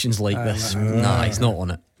with questions like this. Nah, he's not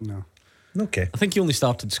on it. No. Okay. I think he only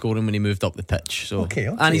started scoring when he moved up the pitch. So, Okay,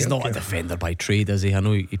 and he's not a defender by trade, is he? I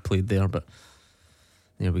know he played there, but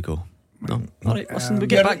there we go. No. All right, listen, we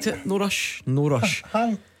get back to it. No rush. No rush.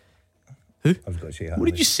 Who? I was going to say Hanley. What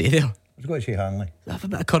did you say there? I was going to say Hanley. Have a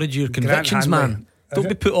bit of courage, your Grant convictions, Hanley. man. Don't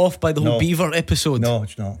be put off by the whole No. Beaver episode. No,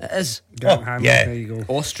 it's not. It is. Grant Hanley, yeah. there you go.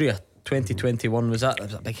 Austria 2021, was that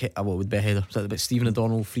a big hit? What would be a header? Was that about Stephen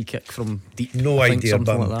O'Donnell free kick from deep? No I think, idea,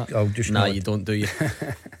 something but like that. I'll just Nah, know it. you don't, do you?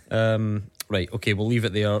 Right, okay, we'll leave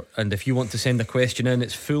it there. And if you want to send a question in,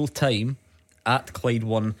 it's fulltime at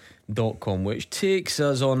Clyde1.com, which takes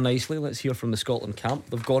us on nicely. Let's hear from the Scotland camp.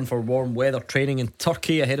 They've gone for warm weather training in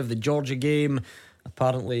Turkey ahead of the Georgia game.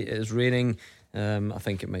 Apparently it is raining. I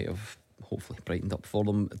think it might have hopefully brightened up for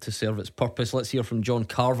them to serve its purpose. Let's hear from John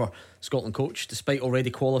Carver, Scotland coach. Despite already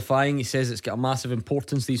qualifying, he says it's got a massive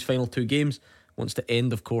importance, these final 2 games. Wants to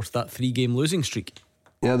end, of course, that 3-game losing streak.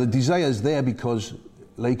 Yeah, the desire is there because,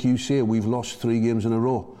 like you say, we've lost 3 games in a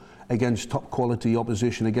row against top quality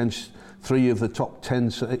opposition, against 3 of the top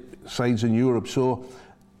 10 sides in Europe. So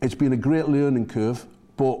it's been a great learning curve,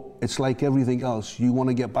 but it's like everything else. You want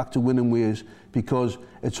to get back to winning ways because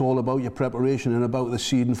it's all about your preparation and about the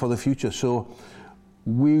seeding for the future. So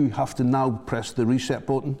we have to now press the reset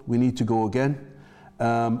button. We need to go again,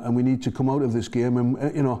 and we need to come out of this game.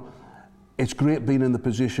 And you know, it's great being in the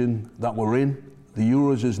position that we're in. The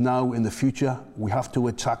Euros is now in the future. We have to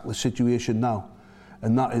attack the situation now,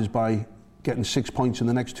 and that is by getting 6 points in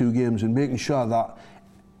the next 2 games and making sure that,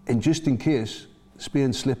 and just in case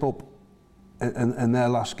Spain slip up in their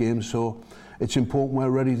last game, so it's important we're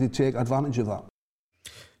ready to take advantage of that.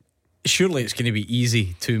 Surely it's going to be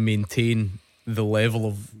easy to maintain the level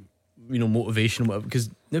of, you know, motivation, whatever, because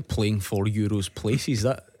they're playing for Euros places.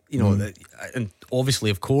 That, you know, and obviously,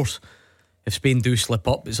 of course, if Spain do slip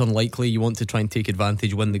up, it's unlikely. You want to try and take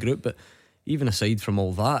advantage, win the group. But even aside from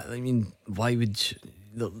all that, I mean, why would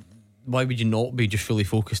you not be just fully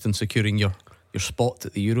focused on securing your spot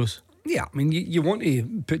at the Euros? Yeah, I mean, you want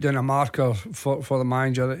to put down a marker for the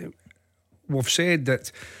manager. We've said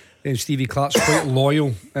that Stevie Clark's quite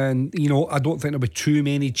loyal, and you know, I don't think there'll be too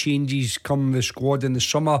many changes come the squad in the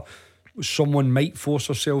summer. Someone might force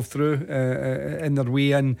herself through in their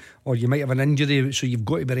way in, or you might have an injury, so you've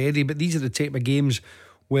got to be ready. But these are the type of games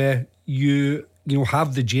where you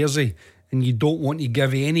have the jersey and you don't want to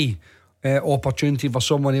give any opportunity for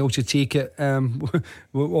someone else to take it.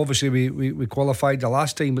 Obviously we qualified the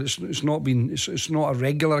last time, but it's not a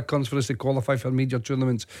regular occurrence for us to qualify for major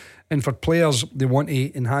tournaments. And for players, they want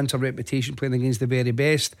to enhance their reputation playing against the very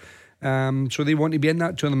best, so they want to be in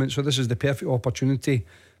that tournament. So this is the perfect opportunity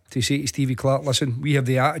to say to Stevie Clark, listen, we have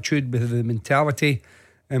the attitude, we have the mentality,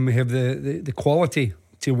 and we have the quality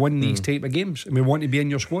to win these type of games, and we want to be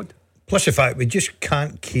in your squad. Plus the fact we just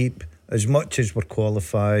can't keep, as much as we're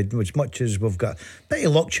qualified, as much as we've got a bit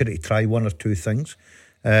of luxury to try 1 or 2 things,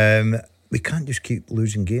 we can't just keep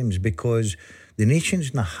losing games, because the nation's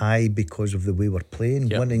in a high because of the way we're playing,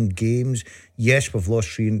 winning games. Yes, we've lost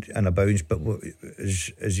 3 in a bounce, but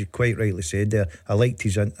as you quite rightly said there, I liked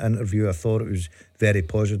his interview. I thought it was very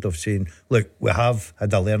positive, saying, look, we have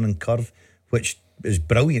had a learning curve, which is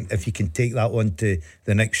brilliant if you can take that on to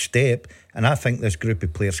the next step. And I think this group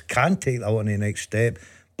of players can take that on to the next step.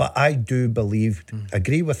 But I do believe,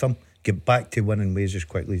 agree with him, get back to winning ways as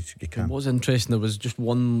quickly as you can. It was interesting. There was just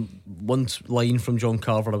one line from John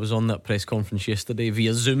Carver. I was on that press conference yesterday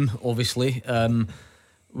via Zoom, obviously,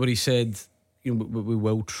 where he said, you know, we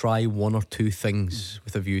will try 1 or 2 things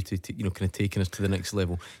with a view to kind of taking us to the next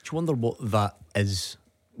level. Do you wonder what that is?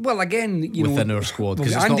 Well, again, within our squad,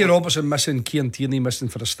 because Andy Robertson missing, Kieran Tierney missing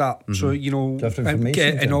for a start, so and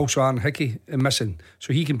also Aaron Hickey missing,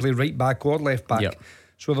 so he can play right back or left back. Yep.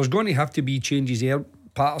 So there's going to have to be changes there.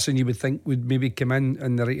 Patterson, you would think, would maybe come in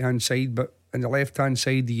on the right hand side, but on the left hand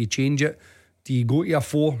side, do you change it? Do you go to a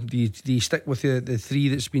 4? Do you stick with the 3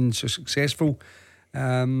 that's been so successful?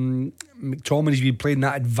 McTominay's been playing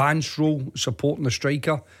that advanced role, supporting the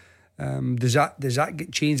striker. Does that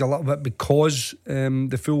get changed a little bit because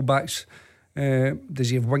the fullbacks? Does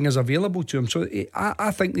he have wingers available to him? So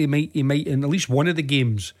I think he might in at least one of the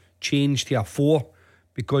games change to a 4,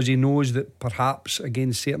 because he knows that perhaps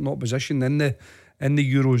against certain opposition in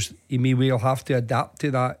the Euros, he may well have to adapt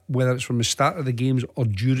to that, whether it's from the start of the games or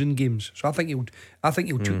during games. So I think he'll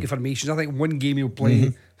tweak the formations. I think one game he'll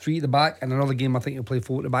play 3 at the back, and another game I think he'll play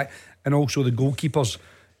 4 at the back, and also the goalkeepers.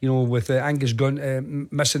 You know, with Angus Gunn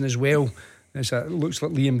missing as well, It looks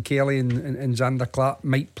like Liam Kelly and Xander Clark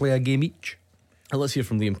might play a game each. Let's hear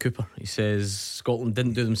from Liam Cooper. He says Scotland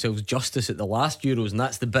didn't do themselves justice at the last Euros, and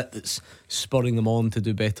that's the bit that's spurring them on to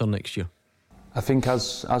do better next year. I think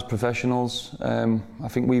as professionals, I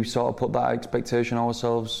think we sort of put that expectation on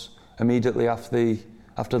ourselves immediately after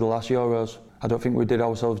the last Euros. I don't think we did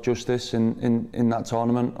ourselves justice in that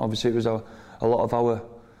tournament. Obviously, it was a lot of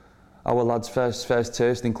our lads' first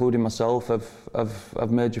taste, including myself,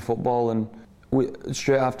 of major football. And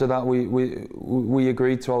straight after that, we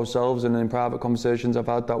agreed to ourselves, and in private conversations I've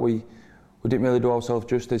had, that we didn't really do ourselves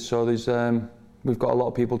justice. So we've got a lot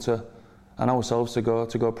of people and ourselves to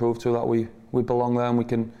go prove to that we belong there, and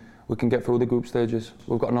we can get through the group stages.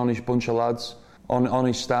 We've got an honest bunch of lads,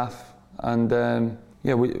 honest staff, and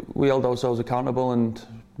we held ourselves accountable, and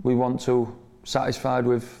we want to satisfied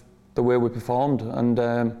with the way we performed, and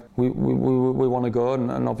we want to go,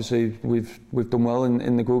 and obviously we've done well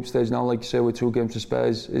in the group stage now. Like you say, with 2 games to spare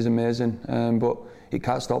is amazing, but it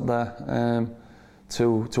can't stop there.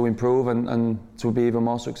 To improve and to be even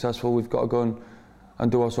more successful, we've got to go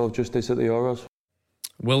and do ourselves justice at the Euros.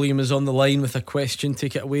 William is on the line with a question.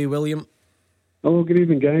 Take it away, William. Hello, good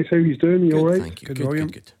evening, guys. How are you doing? You all right? Thank you.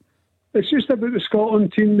 Good. It's just about the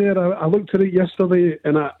Scotland team there. I looked at it yesterday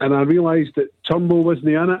and I realised that Turnbull wasn't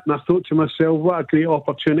in it, and I thought to myself, what a great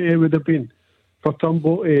opportunity it would have been for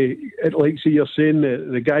Turnbull like you're saying,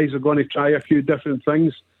 the guys are going to try a few different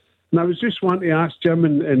things. And I was just wanting to ask Jim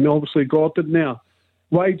and obviously Gordon there,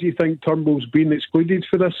 why do you think Turnbull's been excluded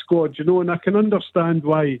for this squad? You know, and I can understand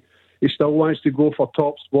why he still wants to go for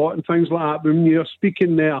top spot and things like that. But when you're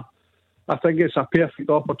speaking there, I think it's a perfect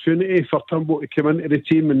opportunity for Turnbull to come into the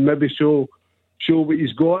team and maybe show what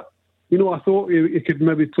he's got. You know, I thought he could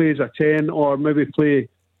maybe play as a 10 or maybe play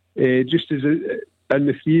just as in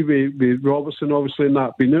the 3 with Robertson, obviously, and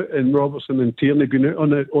that been out, and Robertson and Tierney been out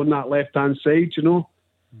on that left hand side. You know,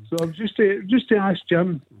 so just to ask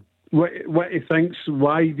Jim what he thinks.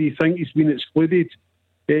 Why do you think he's been excluded?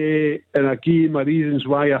 And I give him my reasons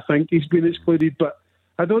why I think he's been excluded, but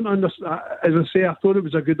I don't understand. As I say, I thought it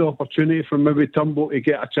was a good opportunity for maybe Turnbull to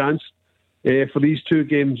get a chance for these 2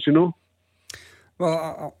 games, you know.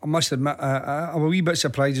 Well, I must admit, I'm a wee bit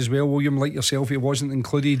surprised as well, William, like yourself, he wasn't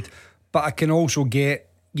included. But I can also get,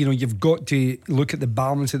 you know, you've got to look at the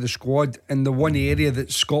balance of the squad, and the one area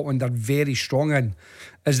that Scotland are very strong in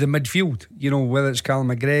is the midfield. You know, whether it's Callum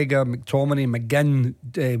McGregor, McTominay, McGinn,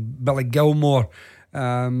 Billy Gilmore,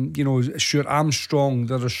 you know, Stuart Armstrong.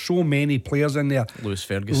 There are so many players in there. Lewis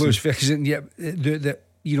Ferguson, yeah, that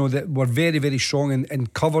you know, that we're very, very strong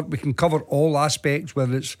and cover. We can cover all aspects,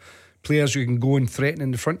 whether it's players who can go and threaten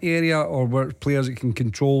in the front area, or where players that can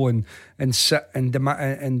control and sit and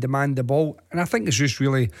demand the ball. And I think it's just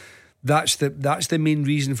really that's the main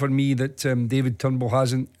reason for me that David Turnbull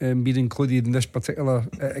hasn't been included in this particular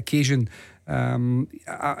occasion.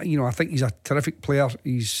 I think he's a terrific player.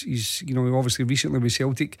 He's you know, obviously recently with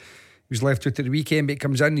Celtic, he was left out at the weekend, but he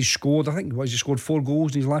comes in, he's scored, I think, he scored 4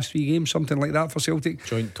 goals in his last 3 games, something like that for Celtic.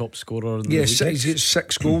 Joint top scorer in he's got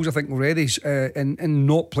 6 goals, I think, already, and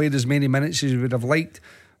not played as many minutes as he would have liked.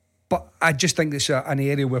 But I just think it's an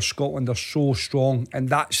area where Scotland are so strong, and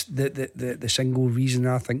that's the single reason,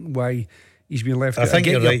 I think, why he's been left out. I think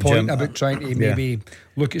get you're your right, point Jim, about trying to maybe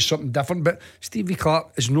look at something different, but Stevie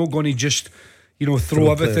Clark is not going to just, you know,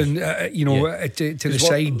 throw everything to the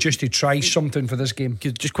side just to try something for this game.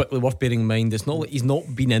 Just quickly, worth bearing in mind, it's not like he's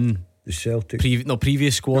not been in the Celtic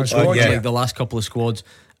previous squads, like the last couple of squads,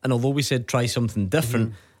 and although we said try something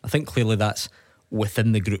different, I think clearly that's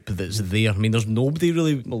within the group that's there. I mean, there's nobody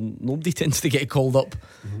really, nobody tends to get called up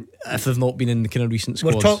if they've not been in the kind of recent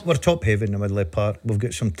squads. We're top heavy in the middle of the park. We've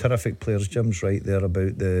got some terrific players. Jim's right there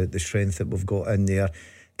about the strength that we've got in there.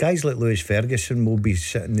 Guys like Lewis Ferguson will be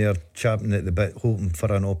sitting there champing at the bit, hoping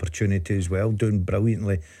for an opportunity as well, doing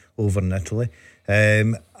brilliantly over in Italy.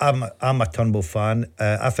 I'm a Turnbull fan.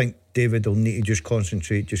 I think David will need to just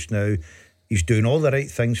concentrate just now. He's doing all the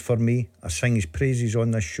right things for me. I sing his praises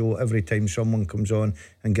on this show every time someone comes on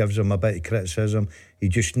and gives him a bit of criticism. He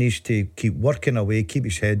just needs to keep working away, keep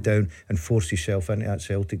his head down, and force himself into that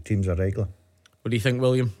Celtic team as a regular. What do you think,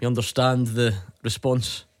 William? You understand the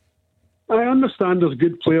response? I understand there's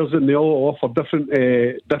good players and they all offer different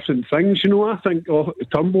things. You know, I think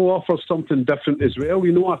Turnbull offers something different as well.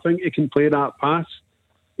 You know, I think he can play that pass,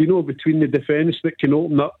 you know, between the defence that can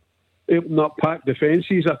open up packed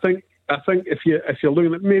defences. I think if you're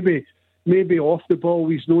looking at maybe off the ball,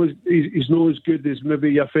 he's not as good as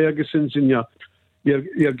maybe your Fergusons and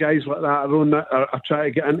your guys like that are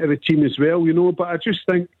trying to get into the team as well. You know, but I just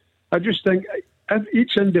think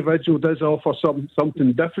each individual does offer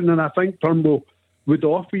something different, and I think Turnbull would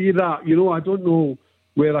offer you that. You know, I don't know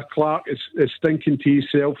whether Clark is thinking to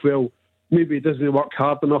himself, well, maybe he doesn't work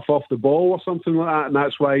hard enough off the ball or something like that, and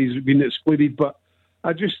that's why he's been excluded. But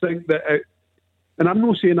I just think that, and I'm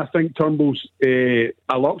not saying I think Turnbull's a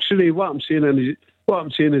luxury. What I'm saying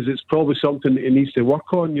is it's probably something that he needs to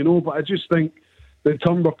work on, you know. But I just think that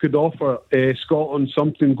Turnbull could offer Scotland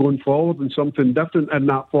something going forward and something different in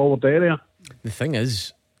that forward area. The thing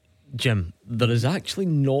is, Jim, there is actually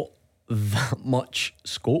not that much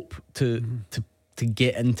scope to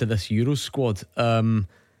get into this Euros squad.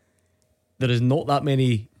 There is not that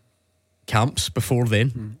many camps before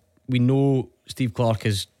then. We know Steve Clarke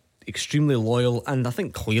is extremely loyal, and I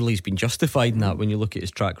think clearly he's been justified in that when you look at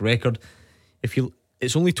his track record.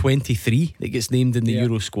 It's only 23 that gets named in the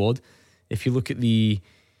Euro squad. If you look at the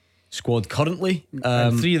squad currently,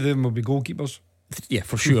 and 3 of them will be goalkeepers. Yeah,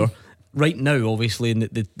 for sure. Right now, obviously, in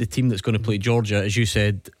the team that's going to play Georgia, as you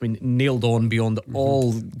said, I mean, nailed on beyond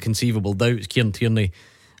all conceivable doubts. Kieran Tierney,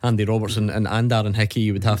 Andy Robertson and Aaron Hickey,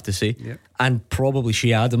 you would have to say. And probably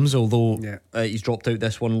Shea Adams, although he's dropped out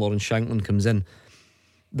this one. Lawrence Shankland comes in.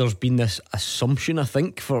 There's been this assumption, I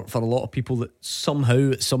think, for a lot of people that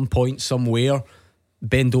somehow, at some point, somewhere,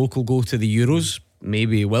 Ben Doak will go to the Euros.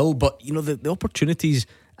 Maybe he will, but you know, the opportunities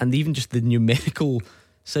and even just the numerical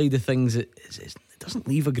side of things, it doesn't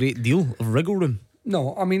leave a great deal of wriggle room.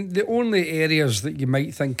 No, I mean, the only areas that you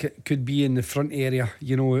might think it could be in the front area,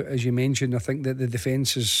 you know, as you mentioned, I think that the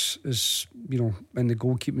defence is, you know, in the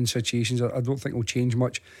goalkeeping situations, I don't think will change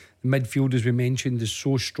much. The midfield, as we mentioned, is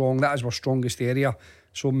so strong. That is our strongest area.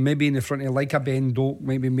 So maybe in the front area, like a Ben Doak,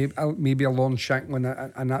 maybe a Lawrence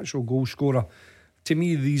Shankland, a natural goal scorer. To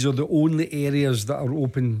me, these are the only areas that are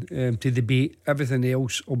open to debate. Everything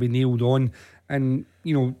else will be nailed on. And,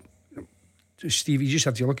 you know, Stevie, you just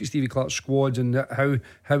have to look at Stevie Clarke's squads and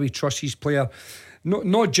how he trusts his player,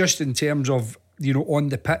 not just in terms of, you know, on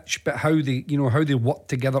the pitch, but how they work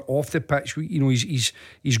together off the pitch. You know,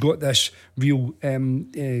 he's got this real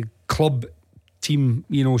club team,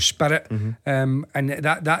 you know, spirit, and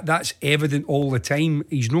that's evident all the time.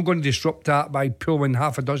 He's not going to disrupt that by pulling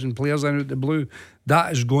half a dozen players in out the blue.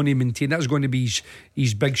 That is going to maintain. That's going to be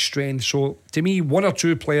his big strength. So to me, 1 or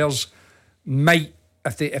 2 players might,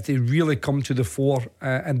 if they really come to the fore,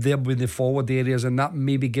 and they'll be in the forward areas, and that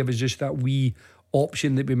maybe give us just that wee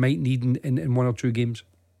option that we might need in 1 or 2 games.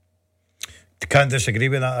 Can't disagree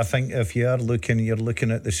with that. I think if you're looking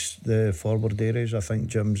at the forward areas, I think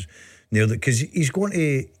Jim's nailed it, because he's going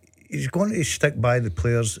to stick by the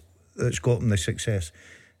players that's got him the success.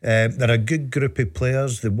 They're a good group of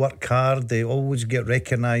players. They work hard. They always get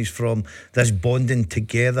recognised from this bonding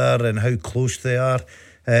together and how close they are.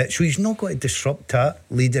 So he's not going to disrupt that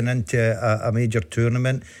leading into a major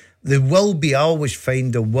tournament. There will be, I always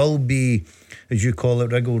find, as you call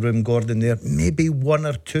it, wriggle room, Gordon, there, maybe 1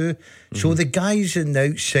 or 2. So the guys on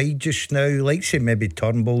the outside just now, like say maybe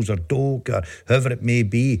Turnbull's or Doak or whoever it may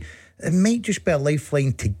be, it might just be a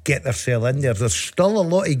lifeline to get themselves in there. There's still a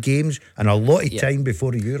lot of games and a lot of time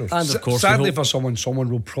before the Euros. And of course, sadly for someone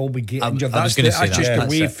will probably get injured. That's just the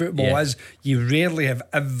way football is. You rarely have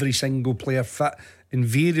every single player fit.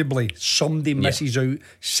 Invariably somebody misses out,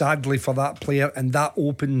 sadly, for that player, and that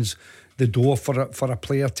opens the door for a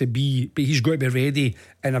player to be, but he's got to be ready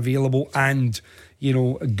and available and, you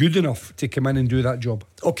know, good enough to come in and do that job.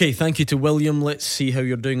 Okay, thank you to William. Let's see how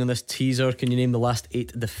you're doing on this teaser. Can you name the last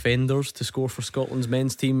 8 defenders to score for Scotland's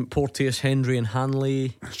men's team? Porteous, Hendry and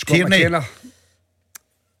Hanley.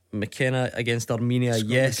 McKenna against Armenia,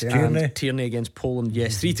 yes. And Tierney against Poland,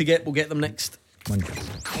 yes. 3 to get, we'll get them next.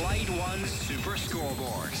 Clyde One Super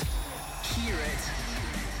Scoreboard. Hear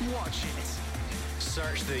it, watch it.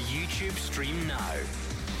 Search the YouTube stream now.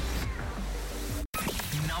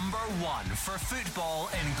 Number 1 for football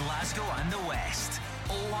in Glasgow and the West.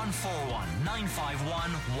 0141 951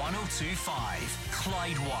 1025.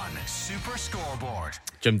 Clyde One Super Scoreboard.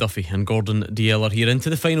 Jim Duffy and Gordon Dalziel are here into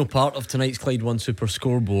the final part of tonight's Clyde One Super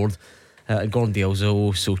Scoreboard. Gordon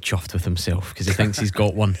Dalziel so chuffed with himself because he thinks he's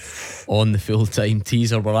got one on the full-time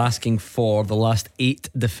teaser. We're asking for the last 8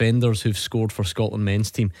 defenders who've scored for Scotland men's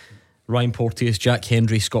team. Ryan Porteous, Jack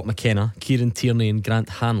Hendry, Scott McKenna, Kieran Tierney and Grant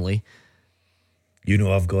Hanley. You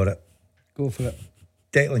know I've got it. Go for it.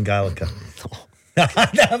 Declan Gallagher.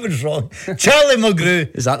 That was wrong. Charlie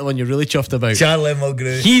Mulgrew. Is that the one you're really chuffed about? Charlie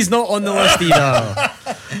Mulgrew. He's not on the list either.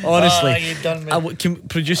 Honestly, you've done me.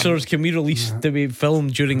 Producers, can we release the film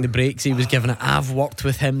during the breaks? He was giving it. I've worked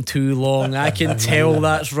with him too long. I can tell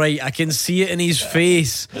that's right. I can see it in his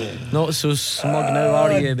face. Not so smug now,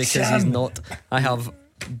 are you? Because he's not. I have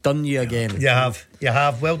done you again. You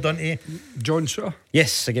have. Well done to you. John Sutter.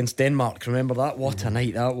 Yes, against Denmark. Remember that? What a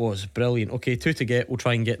night that was. Brilliant. Okay, 2 to get. We'll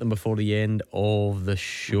try and get them before the end of the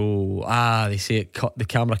show. They say the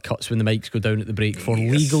camera cuts when the mics go down at the break for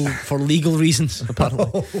legal reasons,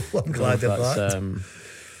 apparently. I'm glad of that.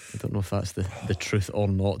 I don't know if that's the truth or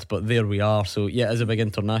not, but there we are. So yeah, it is a big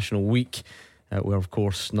international week. We're of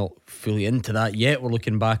course not fully into that yet. We're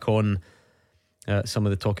looking back on some of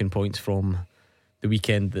the talking points from the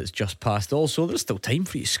weekend that's just passed. Also, there's still time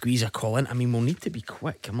for you to squeeze a call in. I mean, we'll need to be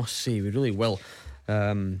quick, I must say. We really will.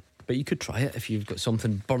 But you could try it if you've got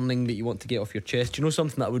something burning that you want to get off your chest. Do you know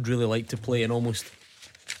something that I would really like to play and almost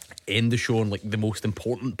end the show on, like the most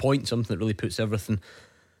important point, something that really puts everything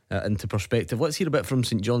into perspective? Let's hear a bit from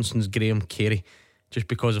St Johnstone's Graham Carey, just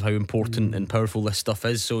because of how important and powerful this stuff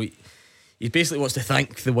is. So he basically wants to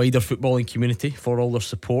thank the wider footballing community for all their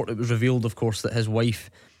support. It was revealed, of course, that his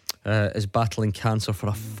wife is battling cancer for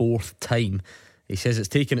a 4th time. He says it's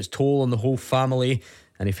taken its toll on the whole family,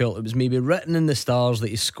 and he felt it was maybe written in the stars that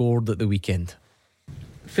he scored at the weekend.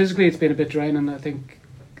 Physically, it's been a bit draining. I think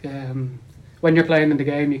when you're playing in the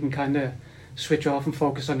game, you can kind of switch off and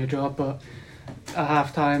focus on your job, but a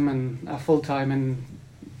half time and a full time in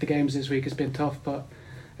the games this week has been tough. But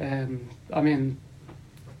I mean,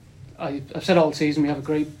 I've said all season we have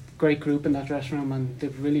a great group in that dressing room, and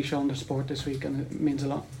they've really shown their support this week, and it means a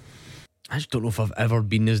lot. I just don't know if I've ever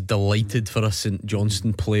been as delighted for a St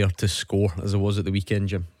Johnstone player to score as I was at the weekend,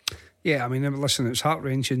 Jim. Yeah, I mean, listen, it's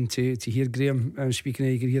heart-wrenching to hear Graham speaking.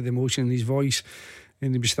 You could hear the emotion in his voice,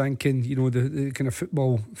 and he was thanking, you know, the kind of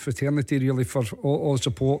football fraternity really for all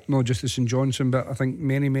support, not just the St Johnstone, but I think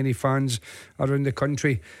many fans around the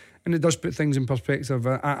country. And it does put things in perspective.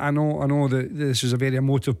 I know that this is a very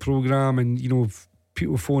emotive programme, and you know,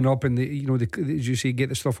 people phone up and they, as you say, get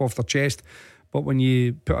the stuff off their chest. But when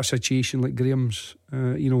you put a situation like Graham's,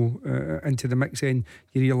 into the mix, then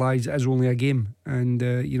you realise it is only a game, and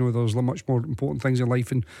there's much more important things in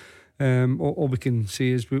life. And all we can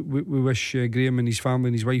say is we wish Graham and his family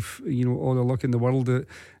and his wife, all the luck in the world,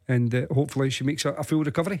 and hopefully she makes a full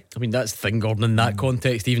recovery. I mean, that's the thing, Gordon. In that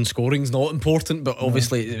context, even scoring's not important, but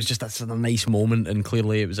obviously it was just that's a nice moment, and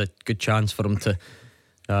clearly it was a good chance for him to,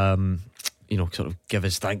 sort of give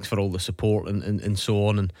his thanks for all the support and so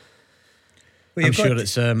on. And well, I'm sure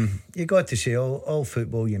it's you got to say all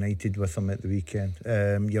football united with him at the weekend.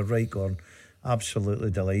 You're right, Gordon.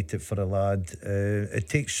 Absolutely delighted for a lad. It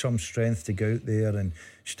takes some strength to go out there and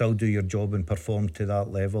still do your job and perform to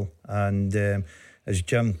that level. And as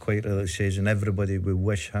Jim quite rightly says, and everybody, we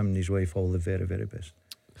wish him and his wife all the very, very best.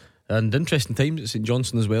 And interesting times at St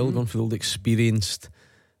Johnstone as well, going for the old experienced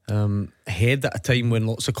head at a time when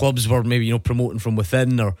lots of clubs were maybe promoting from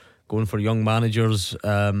within or going for young managers.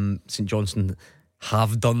 St Johnstone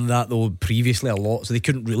have done that though previously a lot, so they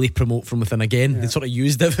couldn't really promote from within again. They sort of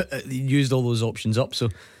used all those options up. So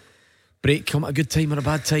break come at a good time or a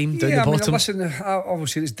bad time down the bottom. Listen,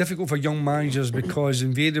 obviously it's difficult for young managers because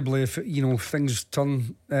invariably if things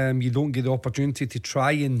turn, you don't get the opportunity to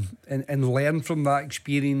try and learn from that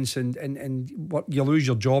experience, and what you lose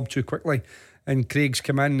your job too quickly. And Craig's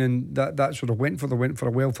come in, and that sort of went for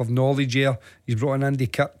a wealth of knowledge here. He's brought in Andy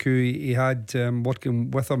Kirk, who he had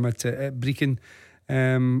working with him at Brecon.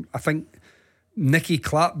 I think Nicky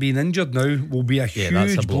Clark being injured now will be a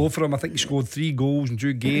huge blow for him. I think he scored 3 goals in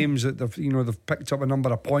 2 games. That they've picked up a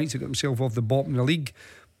number of points to get himself off the bottom of the league,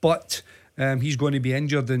 but he's going to be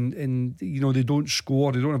injured, and they don't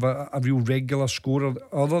score. They don't have a real regular scorer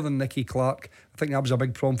other than Nicky Clark. I think that was a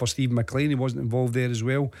big problem for Stephen McLean. He wasn't involved there as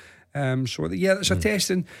well. It's a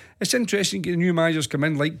test, and it's interesting getting new managers come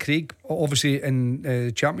in like Craig. Obviously in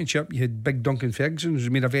the Championship you had big Duncan Ferguson, who's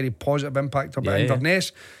made a very positive impact up at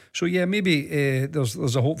Inverness. So maybe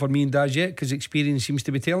there's a hope for me and Daz yet, because experience seems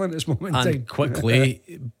to be telling at this moment in time.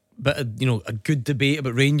 Quickly but a good debate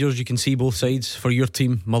about Rangers. You can see both sides for your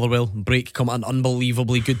team. Motherwell break come at an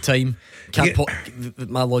unbelievably good time.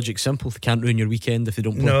 My logic's simple: they can't ruin your weekend if they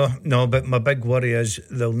don't play. No, but my big worry is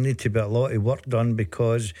there'll need to be a lot of work done,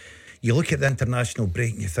 because you look at the international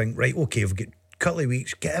break and you think, right, okay, we've got a couple of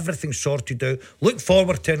weeks, get everything sorted out, look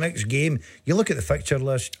forward to the next game. You look at the fixture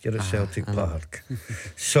list, you're at Celtic Park.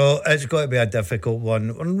 So it's got to be a difficult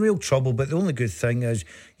one. We're in real trouble, but the only good thing is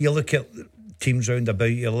you look at teams round about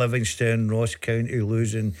you, Livingston, Ross County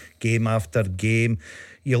losing game after game.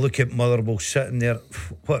 You look at Motherwell sitting there,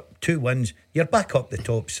 2 wins, you're back up the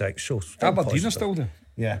top 6. So Aberdeen are still there.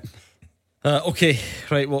 Yeah. Okay,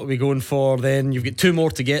 right, what are we going for then? You've got 2 more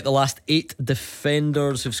to get. The last 8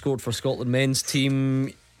 defenders who've scored for Scotland men's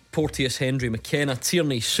team: Porteous, Hendry, McKenna,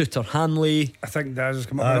 Tierney, Suter, Hanley. I think Daz has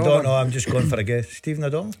come up. I don't know, I'm just going for a guess. Stephen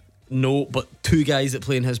O'Donnell? No, but two guys that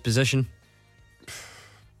play in his position.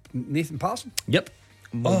 Nathan Parson. Yep.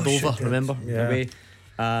 Moldova, shit, remember? yeah. Away.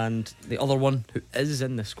 And the other one who is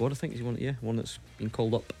in the squad, I think he's one that's been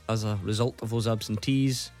called up as a result of those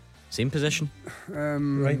absentees. Same position.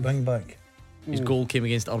 Right wing back. His goal came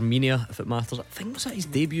against Armenia, if it matters. I think was that his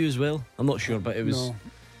debut as well. I'm not sure, but it was.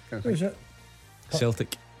 No. Who's it?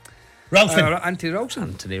 Celtic. Ralston. Anthony Ralston.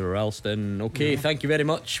 Anthony Ralston. Okay, thank you very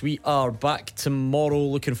much. We are back tomorrow.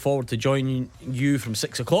 Looking forward to joining you from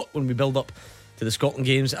 6 o'clock when we build up to the Scotland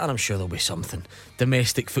games, and I'm sure there'll be something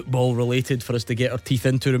domestic football related for us to get our teeth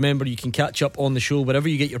into. Remember, you can catch up on the show wherever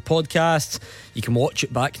you get your podcasts. You can watch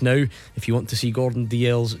it back now if you want to see Gordon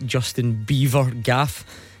Dalziel's Justin Bieber gaff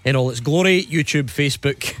in all its glory. YouTube,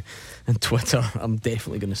 Facebook and Twitter. I'm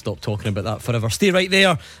definitely going to stop talking about that forever. Stay right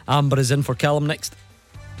there. Amber is in for Callum next.